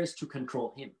desires to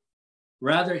control him.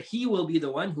 Rather, he will be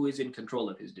the one who is in control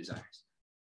of his desires.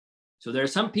 So there are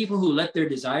some people who let their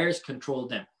desires control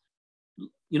them.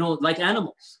 Like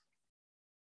animals.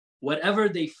 Whatever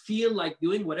they feel like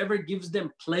doing, whatever gives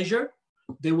them pleasure,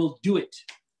 they will do it.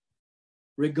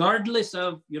 Regardless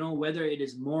of, whether it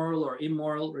is moral or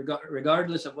immoral,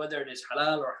 regardless of whether it is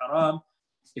halal or haram.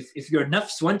 If your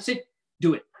nafs wants it,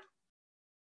 do it.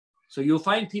 So you'll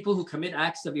find people who commit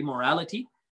acts of immorality.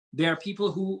 There are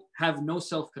people who have no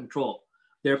self-control.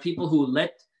 There are people who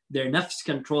let their nafs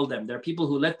control them. There are people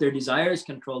who let their desires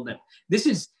control them. This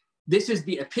is This is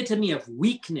the epitome of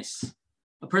weakness.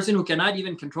 A person who cannot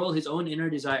even control his own inner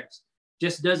desires,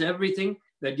 just does everything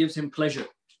that gives him pleasure,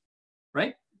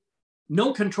 right?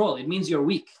 No control, it means you're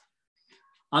weak.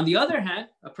 On the other hand,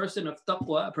 a person of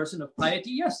taqwa, a person of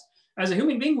piety, yes, as a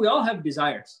human being, we all have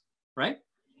desires, right?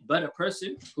 But a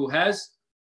person who has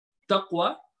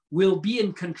taqwa will be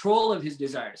in control of his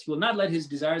desires. He will not let his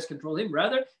desires control him.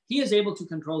 Rather, he is able to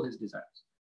control his desires,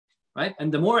 right?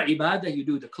 And the more ibadah you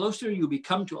do, the closer you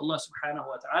become to Allah subhanahu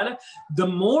wa ta'ala, the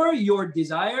more your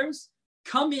desires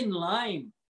come in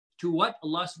line to what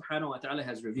Allah subhanahu wa ta'ala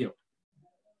has revealed.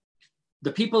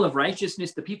 The people of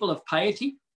righteousness, the people of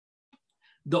piety,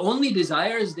 the only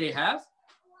desires they have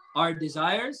are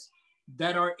desires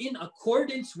that are in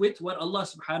accordance with what Allah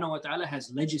subhanahu wa ta'ala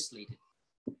has legislated.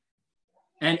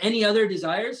 And any other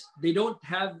desires, they don't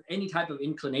have any type of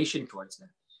inclination towards them,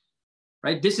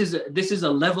 right? This is a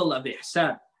level of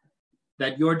ihsan,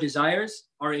 that your desires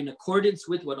are in accordance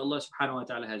with what Allah subhanahu wa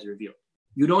ta'ala has revealed.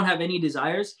 You don't have any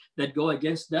desires that go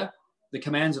against the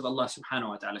commands of Allah subhanahu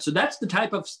wa ta'ala. So that's the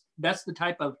type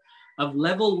of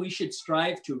level we should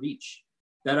strive to reach.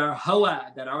 That our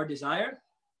hawa, that our desire,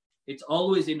 it's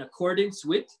always in accordance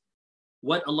with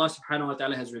what Allah subhanahu wa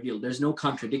ta'ala has revealed. There's no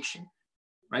contradiction,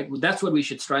 right? That's what we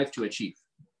should strive to achieve.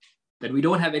 That we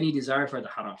don't have any desire for the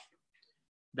haram.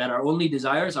 That our only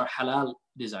desires are halal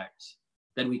desires,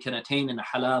 that we can attain in a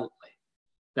halal way.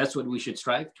 That's what we should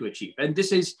strive to achieve. And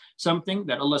this is something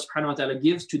that Allah subhanahu wa ta'ala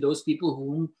gives to those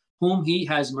people whom He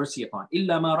has mercy upon.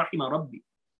 إِلَّا مَا رَحِمَ رَبِّي.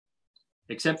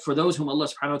 Except for those whom Allah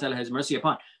subhanahu wa ta'ala has mercy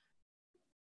upon.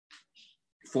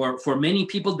 For many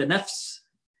people, the nafs,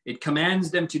 it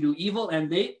commands them to do evil and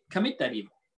they commit that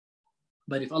evil.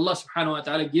 But if Allah subhanahu wa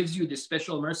ta'ala gives you this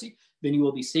special mercy, then you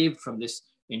will be saved from this,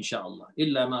 inshaAllah.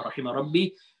 إِلَّا مَا رَحِمَ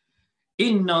رَبِّي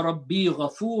Inna Rabbi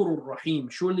Ghafurur Rahim.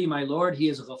 Surely my Lord, He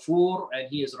is Ghafur and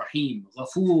He is Rahim.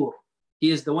 Ghafur.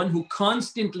 He is the one who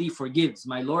constantly forgives.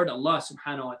 My Lord Allah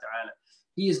subhanahu wa ta'ala.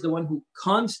 He is the one who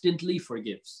constantly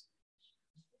forgives.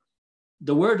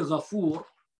 The word Ghafur,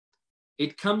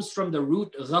 it comes from the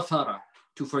root ghafara,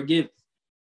 to forgive.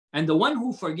 And the one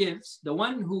who forgives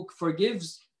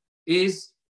is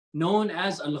known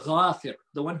as Al-Ghafir,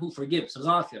 the one who forgives,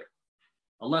 Ghafir.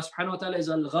 Allah subhanahu wa ta'ala is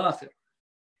Al-Ghafir.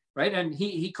 Right? And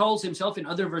he calls himself in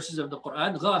other verses of the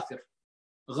Quran, Ghafir.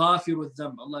 Ghafirul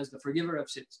Dhanb. Allah is the forgiver of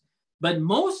sins. But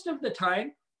most of the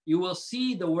time, you will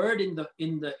see the word in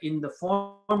the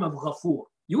form of Ghafur.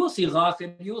 You will see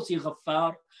Ghafir, you will see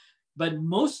Ghaffar, but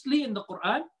mostly in the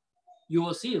Quran, you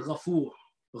will see Ghafur.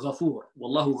 Ghafur.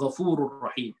 Wallahu Ghafurur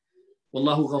Rahim.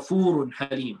 Wallahu Ghafurun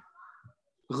Halim.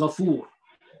 Ghafur.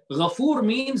 Ghafur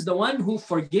means the one who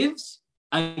forgives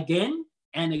again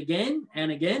and again and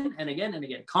again and again and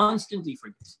again, constantly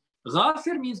forgives.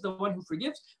 Ghafir means the one who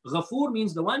forgives. Ghafur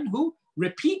means the one who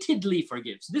repeatedly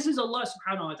forgives. This is Allah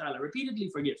subhanahu wa ta'ala, repeatedly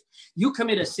forgives. You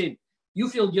commit a sin, you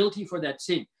feel guilty for that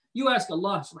sin. You ask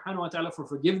Allah subhanahu wa ta'ala for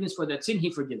forgiveness for that sin,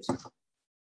 He forgives you.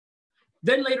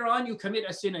 Then later on, you commit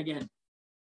a sin again.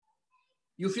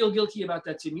 You feel guilty about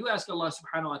that sin. You ask Allah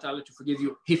subhanahu wa ta'ala to forgive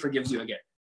you, He forgives you again.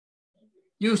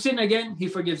 You sin again, He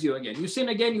forgives you again. You sin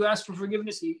again, you ask for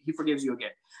forgiveness, He forgives you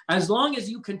again. As long as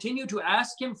you continue to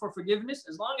ask Him for forgiveness,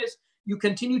 as long as you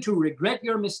continue to regret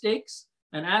your mistakes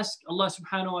and ask Allah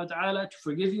subhanahu wa ta'ala to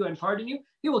forgive you and pardon you,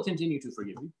 He will continue to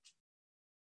forgive you.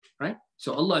 Right?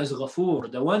 So Allah is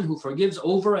Ghafur, the one who forgives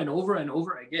over and over and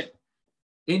over again.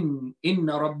 Inna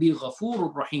Rabbi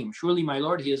Ghafurur Rahim. Surely my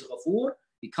Lord, He is Ghafur.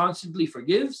 He constantly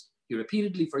forgives, He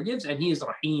repeatedly forgives, and He is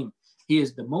Rahim. He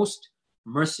is the most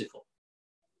merciful.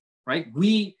 Right?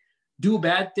 We do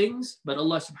bad things, but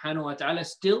Allah subhanahu wa ta'ala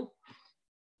still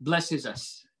blesses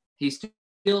us. He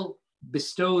still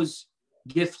bestows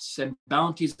gifts and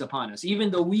bounties upon us. Even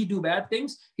though we do bad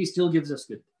things, He still gives us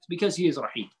good things because He is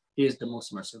Rahim. He is the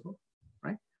most merciful.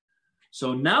 Right?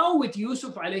 So now with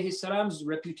Yusuf alayhi salam's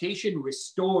reputation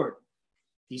restored,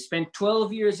 he spent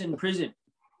 12 years in prison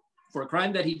for a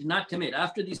crime that he did not commit.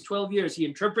 After these 12 years, he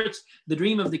interprets the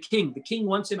dream of the king. The king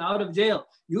wants him out of jail.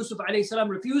 Yusuf alayhi salam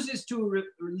refuses to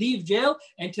leave jail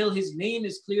until his name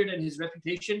is cleared and his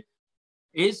reputation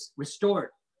is restored.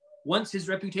 Once his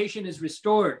reputation is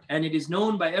restored and it is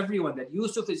known by everyone that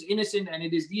Yusuf is innocent and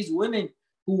it is these women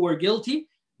who were guilty,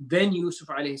 then Yusuf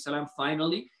alayhi salam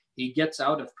finally, he gets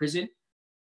out of prison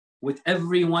with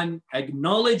everyone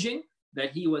acknowledging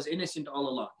that he was innocent all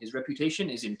along. His reputation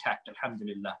is intact,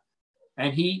 alhamdulillah.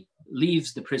 And he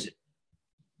leaves the prison.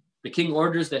 The king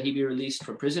orders that he be released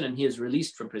from prison, and he is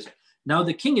released from prison. Now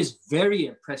the king is very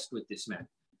impressed with this man,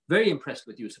 very impressed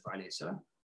with Yusuf alayhi salam.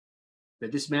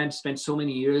 That this man spent so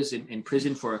many years in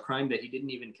prison for a crime that he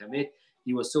didn't even commit.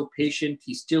 He was so patient.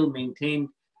 He still maintained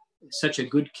such a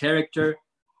good character.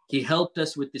 He helped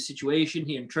us with the situation.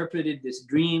 He interpreted this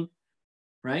dream,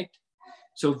 right?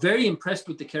 So very impressed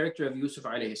with the character of Yusuf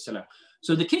alayhi salam.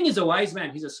 So the king is a wise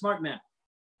man. He's a smart man.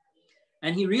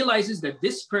 And he realizes that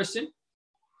this person,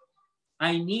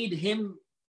 I need him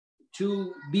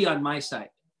to be on my side.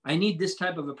 I need this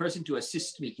type of a person to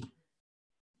assist me.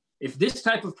 If this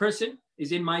type of person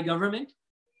is in my government,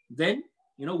 then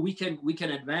we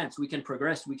can advance, we can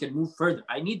progress, we can move further.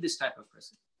 I need this type of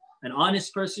person. An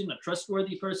honest person, a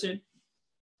trustworthy person,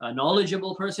 a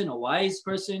knowledgeable person, a wise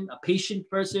person, a patient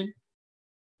person,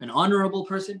 an honorable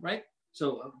person, right?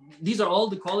 So these are all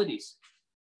the qualities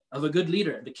of a good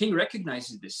leader. The king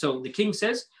recognizes this. So the king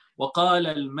says, وَقَالَ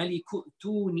الْمَلِكُ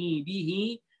ائْتُونِي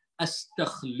بِهِ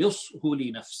أَسْتَخْلِصْهُ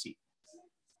لِنَفْسِي.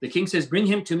 The king says, bring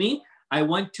him to me. I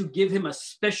want to give him a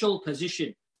special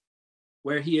position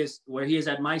where he is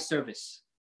at my service.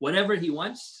 Whatever he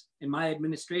wants in my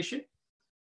administration,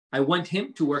 I want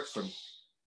him to work for me.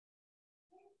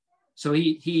 So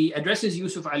he addresses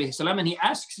Yusuf alayhi salam and he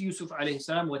asks Yusuf alayhi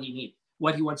salam what he needs,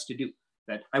 what he wants to do.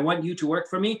 That I want you to work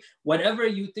for me. Whatever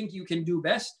you think you can do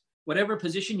best, whatever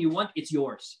position you want, it's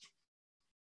yours.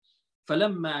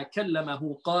 فَلَمَّا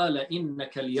كَلَّمَهُ قَالَ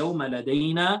إِنَّكَ الْيَوْمَ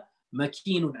لَدَيْنَا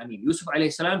مَكِينٌ أَمِينٌ. Yusuf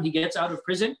alayhi salam, he gets out of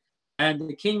prison and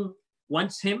the king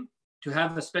wants him to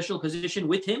have a special position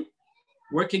with him,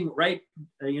 working right,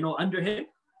 under him.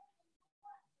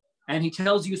 And he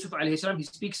tells Yusuf alayhi salam, he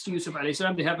speaks to Yusuf alayhi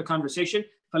salam, they have a conversation.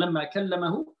 فَلَمَّا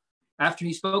كَلَّمَهُ, after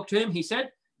he spoke to him, he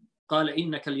said, قَالَ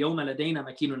إِنَّكَ الْيَوْمَ لَدَيْنَا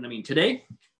مَكِينٌ أَمِينٌ. Today,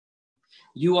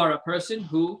 you are a person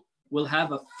who will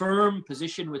have a firm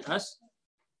position with us,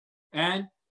 and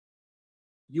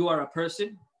you are a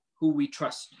person who we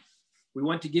trust. We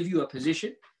want to give you a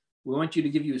position. We want to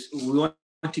give you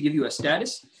a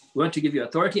status. We want to give you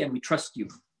authority, and we trust you.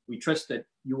 We trust that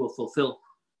you will fulfill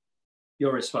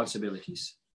your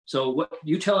responsibilities. So what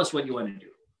you tell us what you want to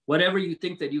do. Whatever you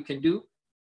think that you can do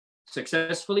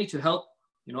successfully to help,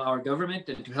 our government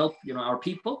and to help, our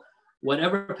people,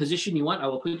 whatever position you want, I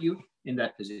will put you in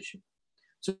that position.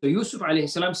 So Yusuf alayhi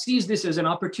salam sees this as an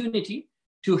opportunity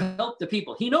to help the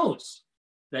people. He knows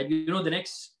that, the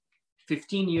next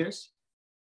 15 years,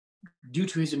 due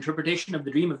to his interpretation of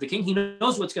the dream of the king, he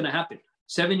knows what's going to happen.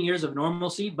 7 years of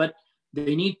normalcy, but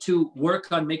they need to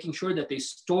work on making sure that they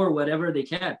store whatever they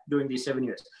can during these 7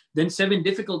 years. Then 7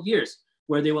 difficult years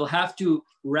where they will have to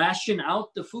ration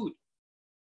out the food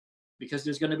because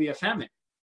there's going to be a famine.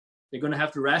 They're going to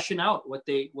have to ration out what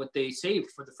they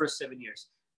saved for the first 7 years,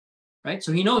 right?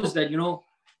 So he knows that,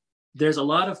 there's a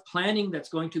lot of planning that's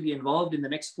going to be involved in the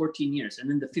next 14 years. And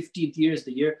then the 15th year is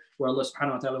the year where Allah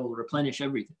subhanahu wa ta'ala will replenish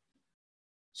everything.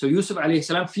 So Yusuf alayhi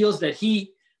salam feels that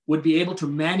he would be able to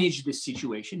manage this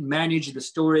situation, manage the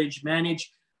storage,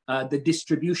 manage the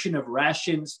distribution of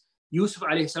rations. Yusuf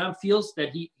alayhi salam feels that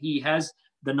he has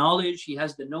the knowledge, he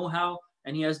has the know-how,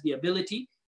 and he has the ability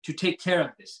to take care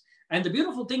of this. And the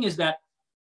beautiful thing is that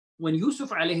when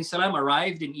Yusuf alayhi salam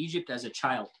arrived in Egypt as a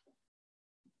child,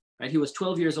 right, he was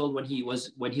 12 years old when he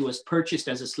was purchased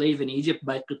as a slave in Egypt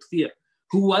by Qutfir,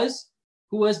 who was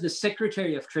the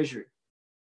Secretary of Treasury.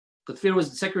 Qutfir was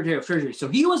the Secretary of Treasury. So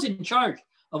he was in charge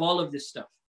of all of this stuff.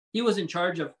 He was in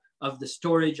charge of the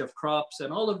storage of crops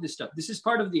and all of this stuff. This is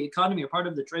part of the economy or part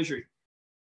of the treasury,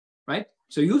 right?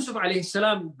 So Yusuf alayhi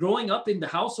salam, growing up in the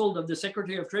household of the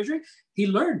Secretary of Treasury, he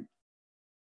learned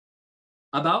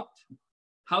about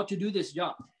how to do this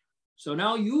job. So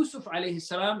now Yusuf alayhi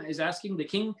salam is asking the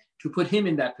king to put him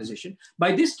in that position.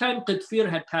 By this time, Qutfir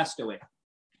had passed away.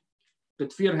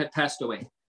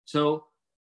 So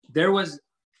there was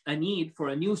a need for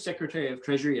a new Secretary of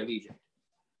Treasury of Egypt.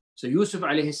 So Yusuf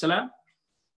alayhi salam,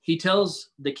 he tells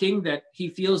the king that he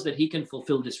feels that he can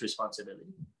fulfill this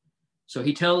responsibility. So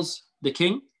he tells the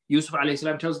king, Yusuf alayhi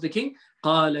salam tells the king,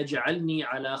 قَالَ جَعَلْنِي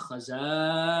عَلَى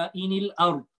خَزَائِنِ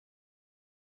الْأَرْضِ,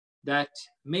 that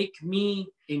make me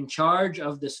in charge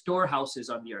of the storehouses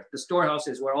on the earth. The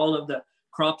storehouses where all of the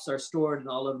crops are stored and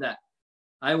all of that.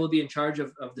 I will be in charge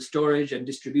of the storage and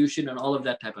distribution and all of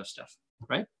that type of stuff,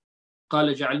 right?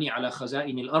 قَالَ جَعَلْنِي عَلَى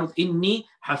خَزَائِنِ الْأَرْضِ إِنِّي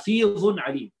حَفِيظٌ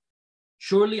عَلِيمٌ.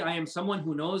 Surely I am someone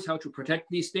who knows how to protect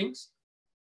these things,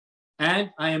 and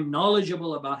I am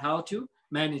knowledgeable about how to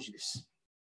manage this.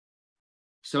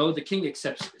 So the king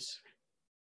accepts this.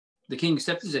 The king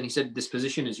accepts this and he said, this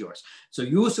position is yours. So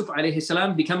Yusuf alayhi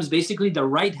salam becomes basically the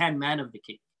right-hand man of the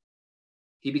king.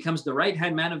 He becomes the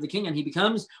right-hand man of the king and he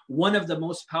becomes one of the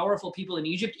most powerful people in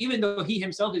Egypt, even though he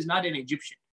himself is not an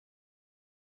Egyptian.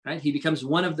 Right? He becomes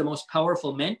one of the most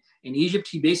powerful men in Egypt.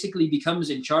 He basically becomes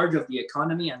in charge of the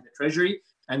economy and the treasury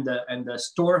and the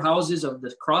storehouses of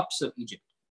the crops of Egypt.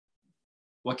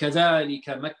 وَكَذَلِكَ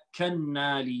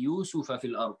مَكَّنَّا لِيُوسُفَ فِي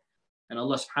الْأَرْضِ. And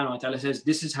Allah subhanahu wa ta'ala says,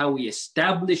 this is how we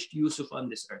established Yusuf on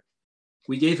this earth.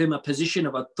 We gave him a position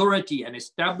of authority and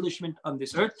establishment on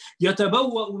this earth.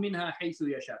 يَتَبَوَّأُ مِنْهَا حَيْثُ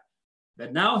يَشَاءُ.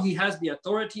 That now he has the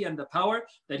authority and the power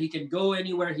that he can go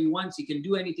anywhere he wants. He can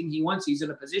do anything he wants. He's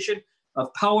in a position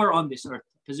of power on this earth,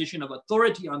 a position of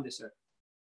authority on this earth.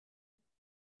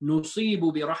 نُصِيبُ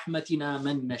بِرَحْمَتِنَا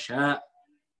مَن نَشَاءُ.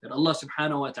 That Allah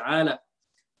subhanahu wa ta'ala,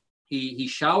 He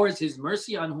showers His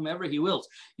mercy on whomever He wills.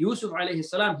 Yusuf alayhi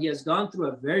salam, he has gone through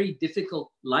a very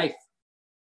difficult life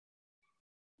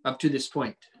up to this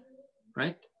point,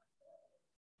 right?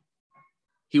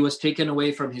 He was taken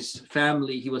away from his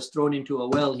family. He was thrown into a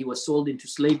well. He was sold into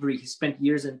slavery. He spent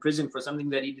years in prison for something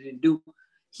that he didn't do.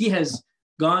 He has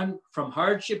gone from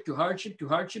hardship to hardship to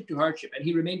hardship to hardship, and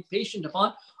he remained patient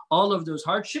upon all of those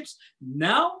hardships.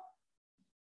 Now,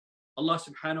 Allah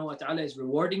subhanahu wa ta'ala is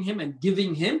rewarding him and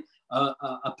giving him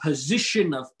a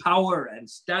position of power and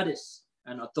status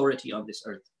and authority on this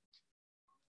earth.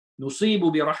 نُصِيبُ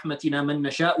بِرَحْمَتِنَا مَن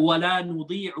نَشَاءُ وَلَا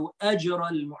نُضِيعُ أَجْرَ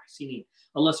الْمُحْسِنِينَ.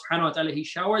 Allah subhanahu wa ta'ala, He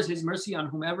showers His mercy on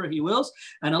whomever He wills,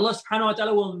 and Allah subhanahu wa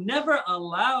ta'ala will never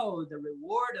allow the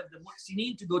reward of the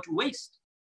muhsineen to go to waste.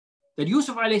 That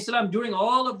Yusuf alayhi salam, during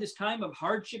all of this time of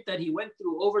hardship that he went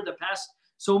through over the past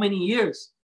so many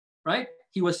years, right?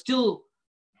 He was still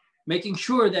making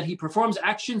sure that he performs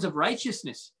actions of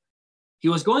righteousness. He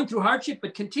was going through hardship,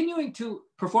 but continuing to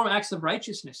perform acts of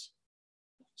righteousness.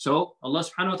 So Allah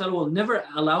subhanahu wa ta'ala will never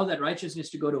allow that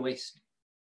righteousness to go to waste.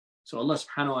 So Allah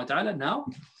subhanahu wa ta'ala, now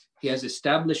He has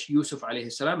established Yusuf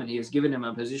alayhi salam, and He has given him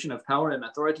a position of power and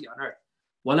authority on earth.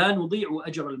 وَلَا نُضِيعُ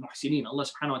أَجْرَ الْمُحْسِنِينَ. Allah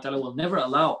subhanahu wa ta'ala will never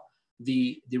allow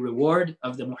the reward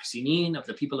of the muhsineen, of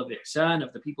the people of ihsan,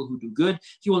 of the people who do good.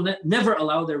 He will never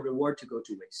allow their reward to go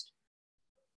to waste.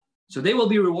 So they will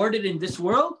be rewarded in this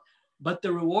world, but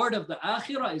the reward of the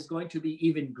akhirah is going to be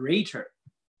even greater.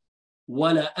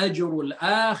 وَلَأَجْرُ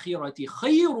الْآخِرَةِ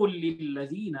خَيْرٌ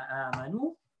لِلَّذِينَ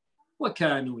آمَنُوا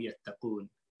وَكَانُوا يَتَّقُونَ.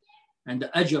 And the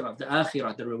ajr of the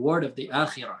akhirah, the reward of the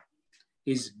akhirah,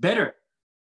 is better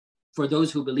for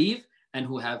those who believe and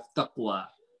who have taqwa,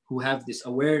 who have this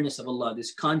awareness of Allah,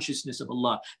 this consciousness of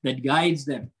Allah that guides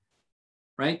them,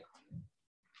 right?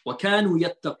 وَكَانُوا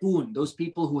يَتَّقُونَ. Those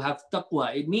people who have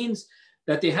taqwa. It means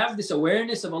that they have this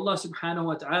awareness of Allah subhanahu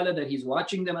wa ta'ala, that He's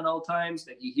watching them at all times,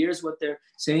 that He hears what they're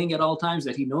saying at all times,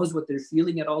 that He knows what they're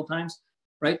feeling at all times,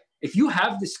 right? If you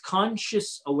have this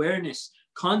conscious awareness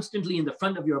constantly in the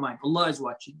front of your mind, Allah is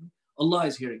watching me, Allah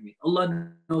is hearing me,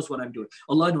 Allah knows what I'm doing,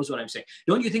 Allah knows what I'm saying.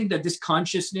 Don't you think that this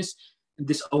consciousness,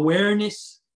 this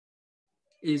awareness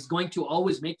is going to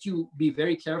always make you be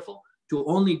very careful to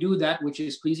only do that which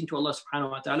is pleasing to Allah subhanahu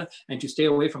wa ta'ala and to stay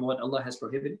away from what Allah has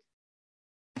prohibited?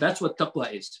 That's what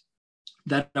taqwa is.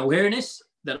 That awareness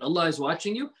that Allah is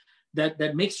watching you,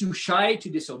 that makes you shy to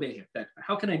disobey Him. That,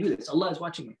 how can I do this? Allah is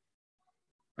watching me.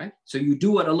 Right? So you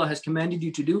do what Allah has commanded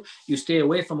you to do. You stay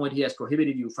away from what He has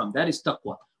prohibited you from. That is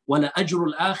taqwa.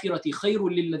 وَلَأَجْرُ الْآخِرَةِ خَيْرٌ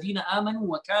لِلَّذِينَ آمَنُوا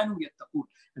وَكَانُوا يَتَّقُونَ.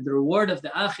 And the reward of the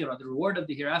akhirah, the reward of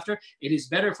the hereafter, it is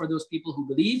better for those people who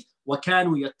believe,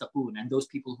 وَكَانُوا يَتَّقُونَ, and those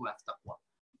people who have taqwa.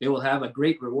 They will have a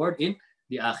great reward in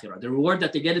the akhirah. The reward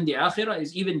that they get in the akhirah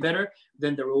is even better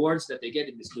than the rewards that they get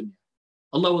in this dunya.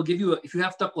 Allah will give you, if you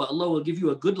have taqwa, Allah will give you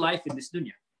a good life in this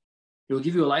dunya. He will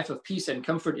give you a life of peace and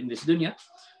comfort in this dunya.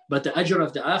 But the ajr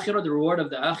of the akhirah, the reward of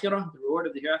the akhirah, the reward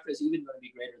of the hereafter is even going to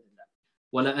be greater than that.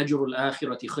 وَلَأَجْرُ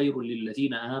الْآخِرَةِ خَيْرٌ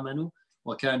لِلَّذِينَ آمَنُوا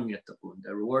وَكَانُوا يَتَّقُونَ.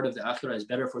 The reward of the akhirah is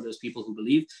better for those people who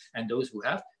believe and those who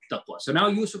have taqwa. So now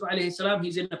Yusuf alayhi salam,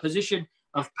 he's in a position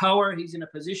of power, he's in a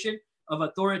position of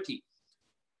authority.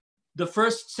 The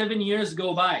first 7 years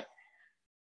go by.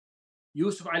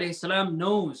 Yusuf alayhi salam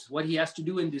knows what he has to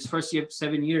do in this first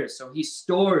 7 years. So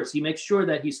he makes sure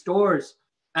that he stores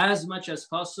as much as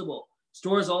possible,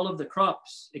 stores all of the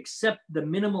crops except the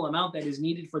minimal amount that is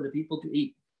needed for the people to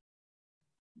eat.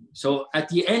 So at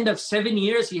the end of 7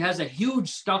 years, he has a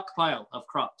huge stockpile of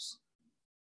crops.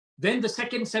 Then the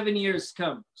second 7 years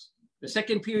comes, the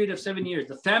second period of 7 years,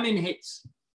 the famine hits.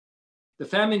 The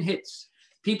famine hits.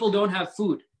 People don't have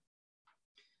food.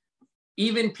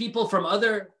 Even people from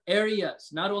other areas,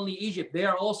 not only Egypt, they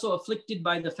are also afflicted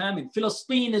by the famine.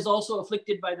 Palestine is also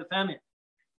afflicted by the famine,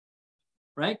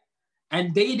 right?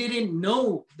 And they didn't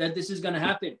know that this is going to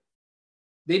happen.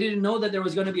 They didn't know that there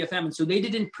was going to be a famine, so they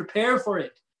didn't prepare for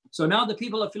it. So now the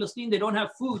people of Palestine, they don't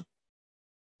have food.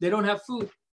 They don't have food.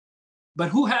 But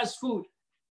who has food?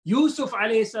 Yusuf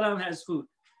alayhi salam has food.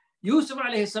 Yusuf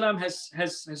alayhi salam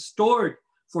has stored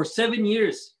for 7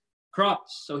 years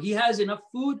crops. So he has enough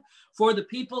food for the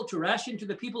people to ration to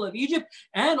the people of Egypt,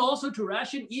 and also to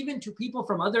ration even to people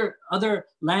from other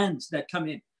lands that come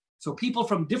in. So people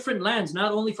from different lands,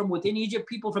 not only from within Egypt,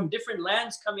 people from different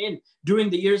lands come in during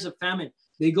the years of famine.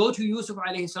 They go to Yusuf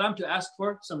alayhi salam to ask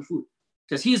for some food,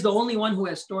 because he's the only one who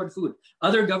has stored food.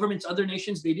 Other governments, other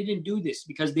nations, they didn't do this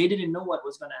because they didn't know what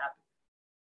was going to happen.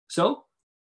 So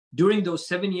during those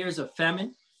 7 years of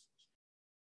famine,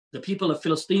 the people of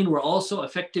Philistine were also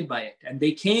affected by it. And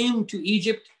they came to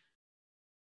Egypt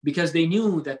because they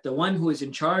knew that the one who is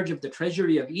in charge of the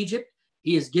treasury of Egypt,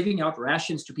 he is giving out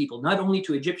rations to people, not only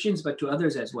to Egyptians, but to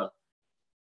others as well.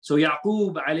 So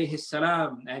Yaqub alayhi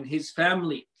salam and his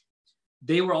family,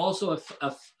 they were also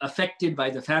affected by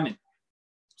the famine.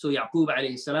 So Yaqub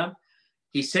alayhi salam,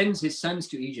 he sends his sons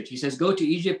to Egypt. He says, go to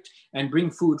Egypt and bring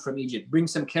food from Egypt. Bring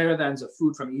some caravans of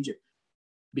food from Egypt.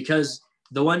 Because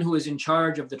the one who is in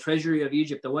charge of the treasury of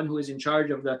Egypt, the one who is in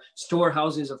charge of the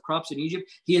storehouses of crops in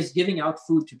Egypt, he is giving out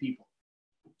food to people.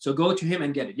 So go to him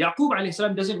and get it. Yaqub alayhi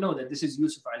salam doesn't know that this is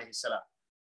Yusuf alayhi salam.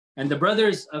 And the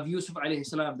brothers of Yusuf alayhi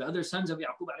salam, the other sons of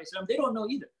Yaqub alayhi salam, they don't know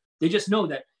either. They just know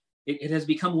that it has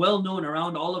become well known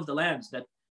around all of the lands that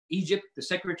Egypt, the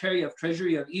secretary of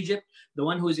treasury of Egypt, the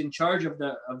one who is in charge of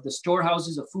the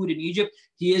storehouses of food in Egypt,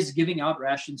 he is giving out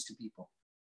rations to people.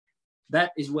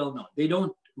 That is well known. They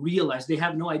don't realize, they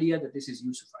have no idea that this is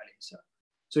Yusuf alayhi salam.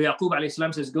 So Yaqub alayhi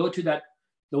salam says, go to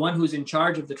the one who is in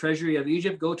charge of the treasury of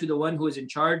Egypt, go to the one who is in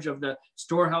charge of the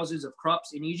storehouses of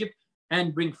crops in Egypt,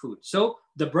 and bring food. So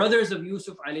the brothers of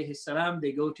Yusuf alayhi salam,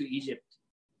 they go to Egypt.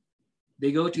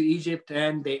 They go to Egypt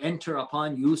and they enter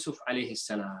upon Yusuf alayhi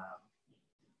salam.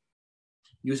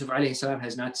 Yusuf alayhi salam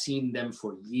has not seen them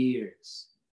for years.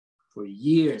 For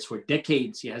years, for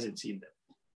decades, he hasn't seen them,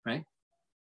 right?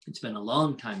 It's been a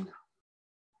long time now.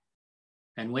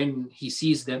 And when he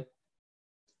sees them,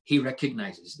 he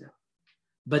recognizes them.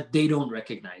 But they don't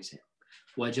recognize him.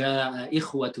 وَجَاءَ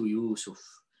إِخْوَةُ يُوسُفَ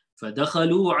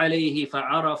فَدَخَلُوا عَلَيْهِ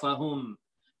فَعَرَفَهُمْ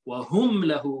وَهُمْ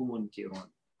لَهُ مُنْكِرُونَ.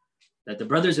 That the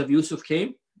brothers of Yusuf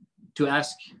came to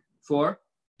ask for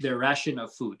their ration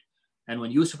of food. And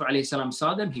when Yusuf alayhi salam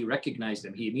saw them, he recognized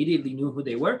them. He immediately knew who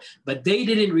they were, but they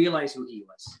didn't realize who he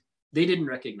was. They didn't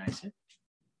recognize him.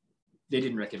 They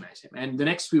didn't recognize him. And the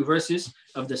next few verses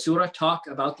of the surah talk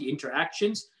about the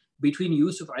interactions between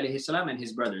Yusuf alayhi salam and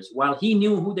his brothers. While he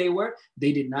knew who they were,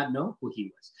 they did not know who he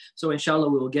was. So inshallah,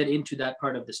 we will get into that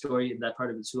part of the story, that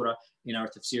part of the surah in our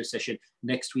tafsir session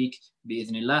next week,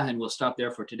 bi'idhnillah, and we'll stop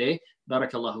there for today.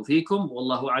 Barakallahu feekum.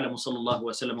 Wallahu a'lam, sallallahu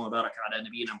wa sallam wa baraka ala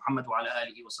nabiyyina Muhammad wa ala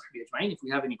alihi wa sahbihi ajma'in. If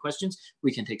we have any questions,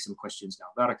 we can take some questions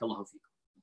now. Barakallahu feekum.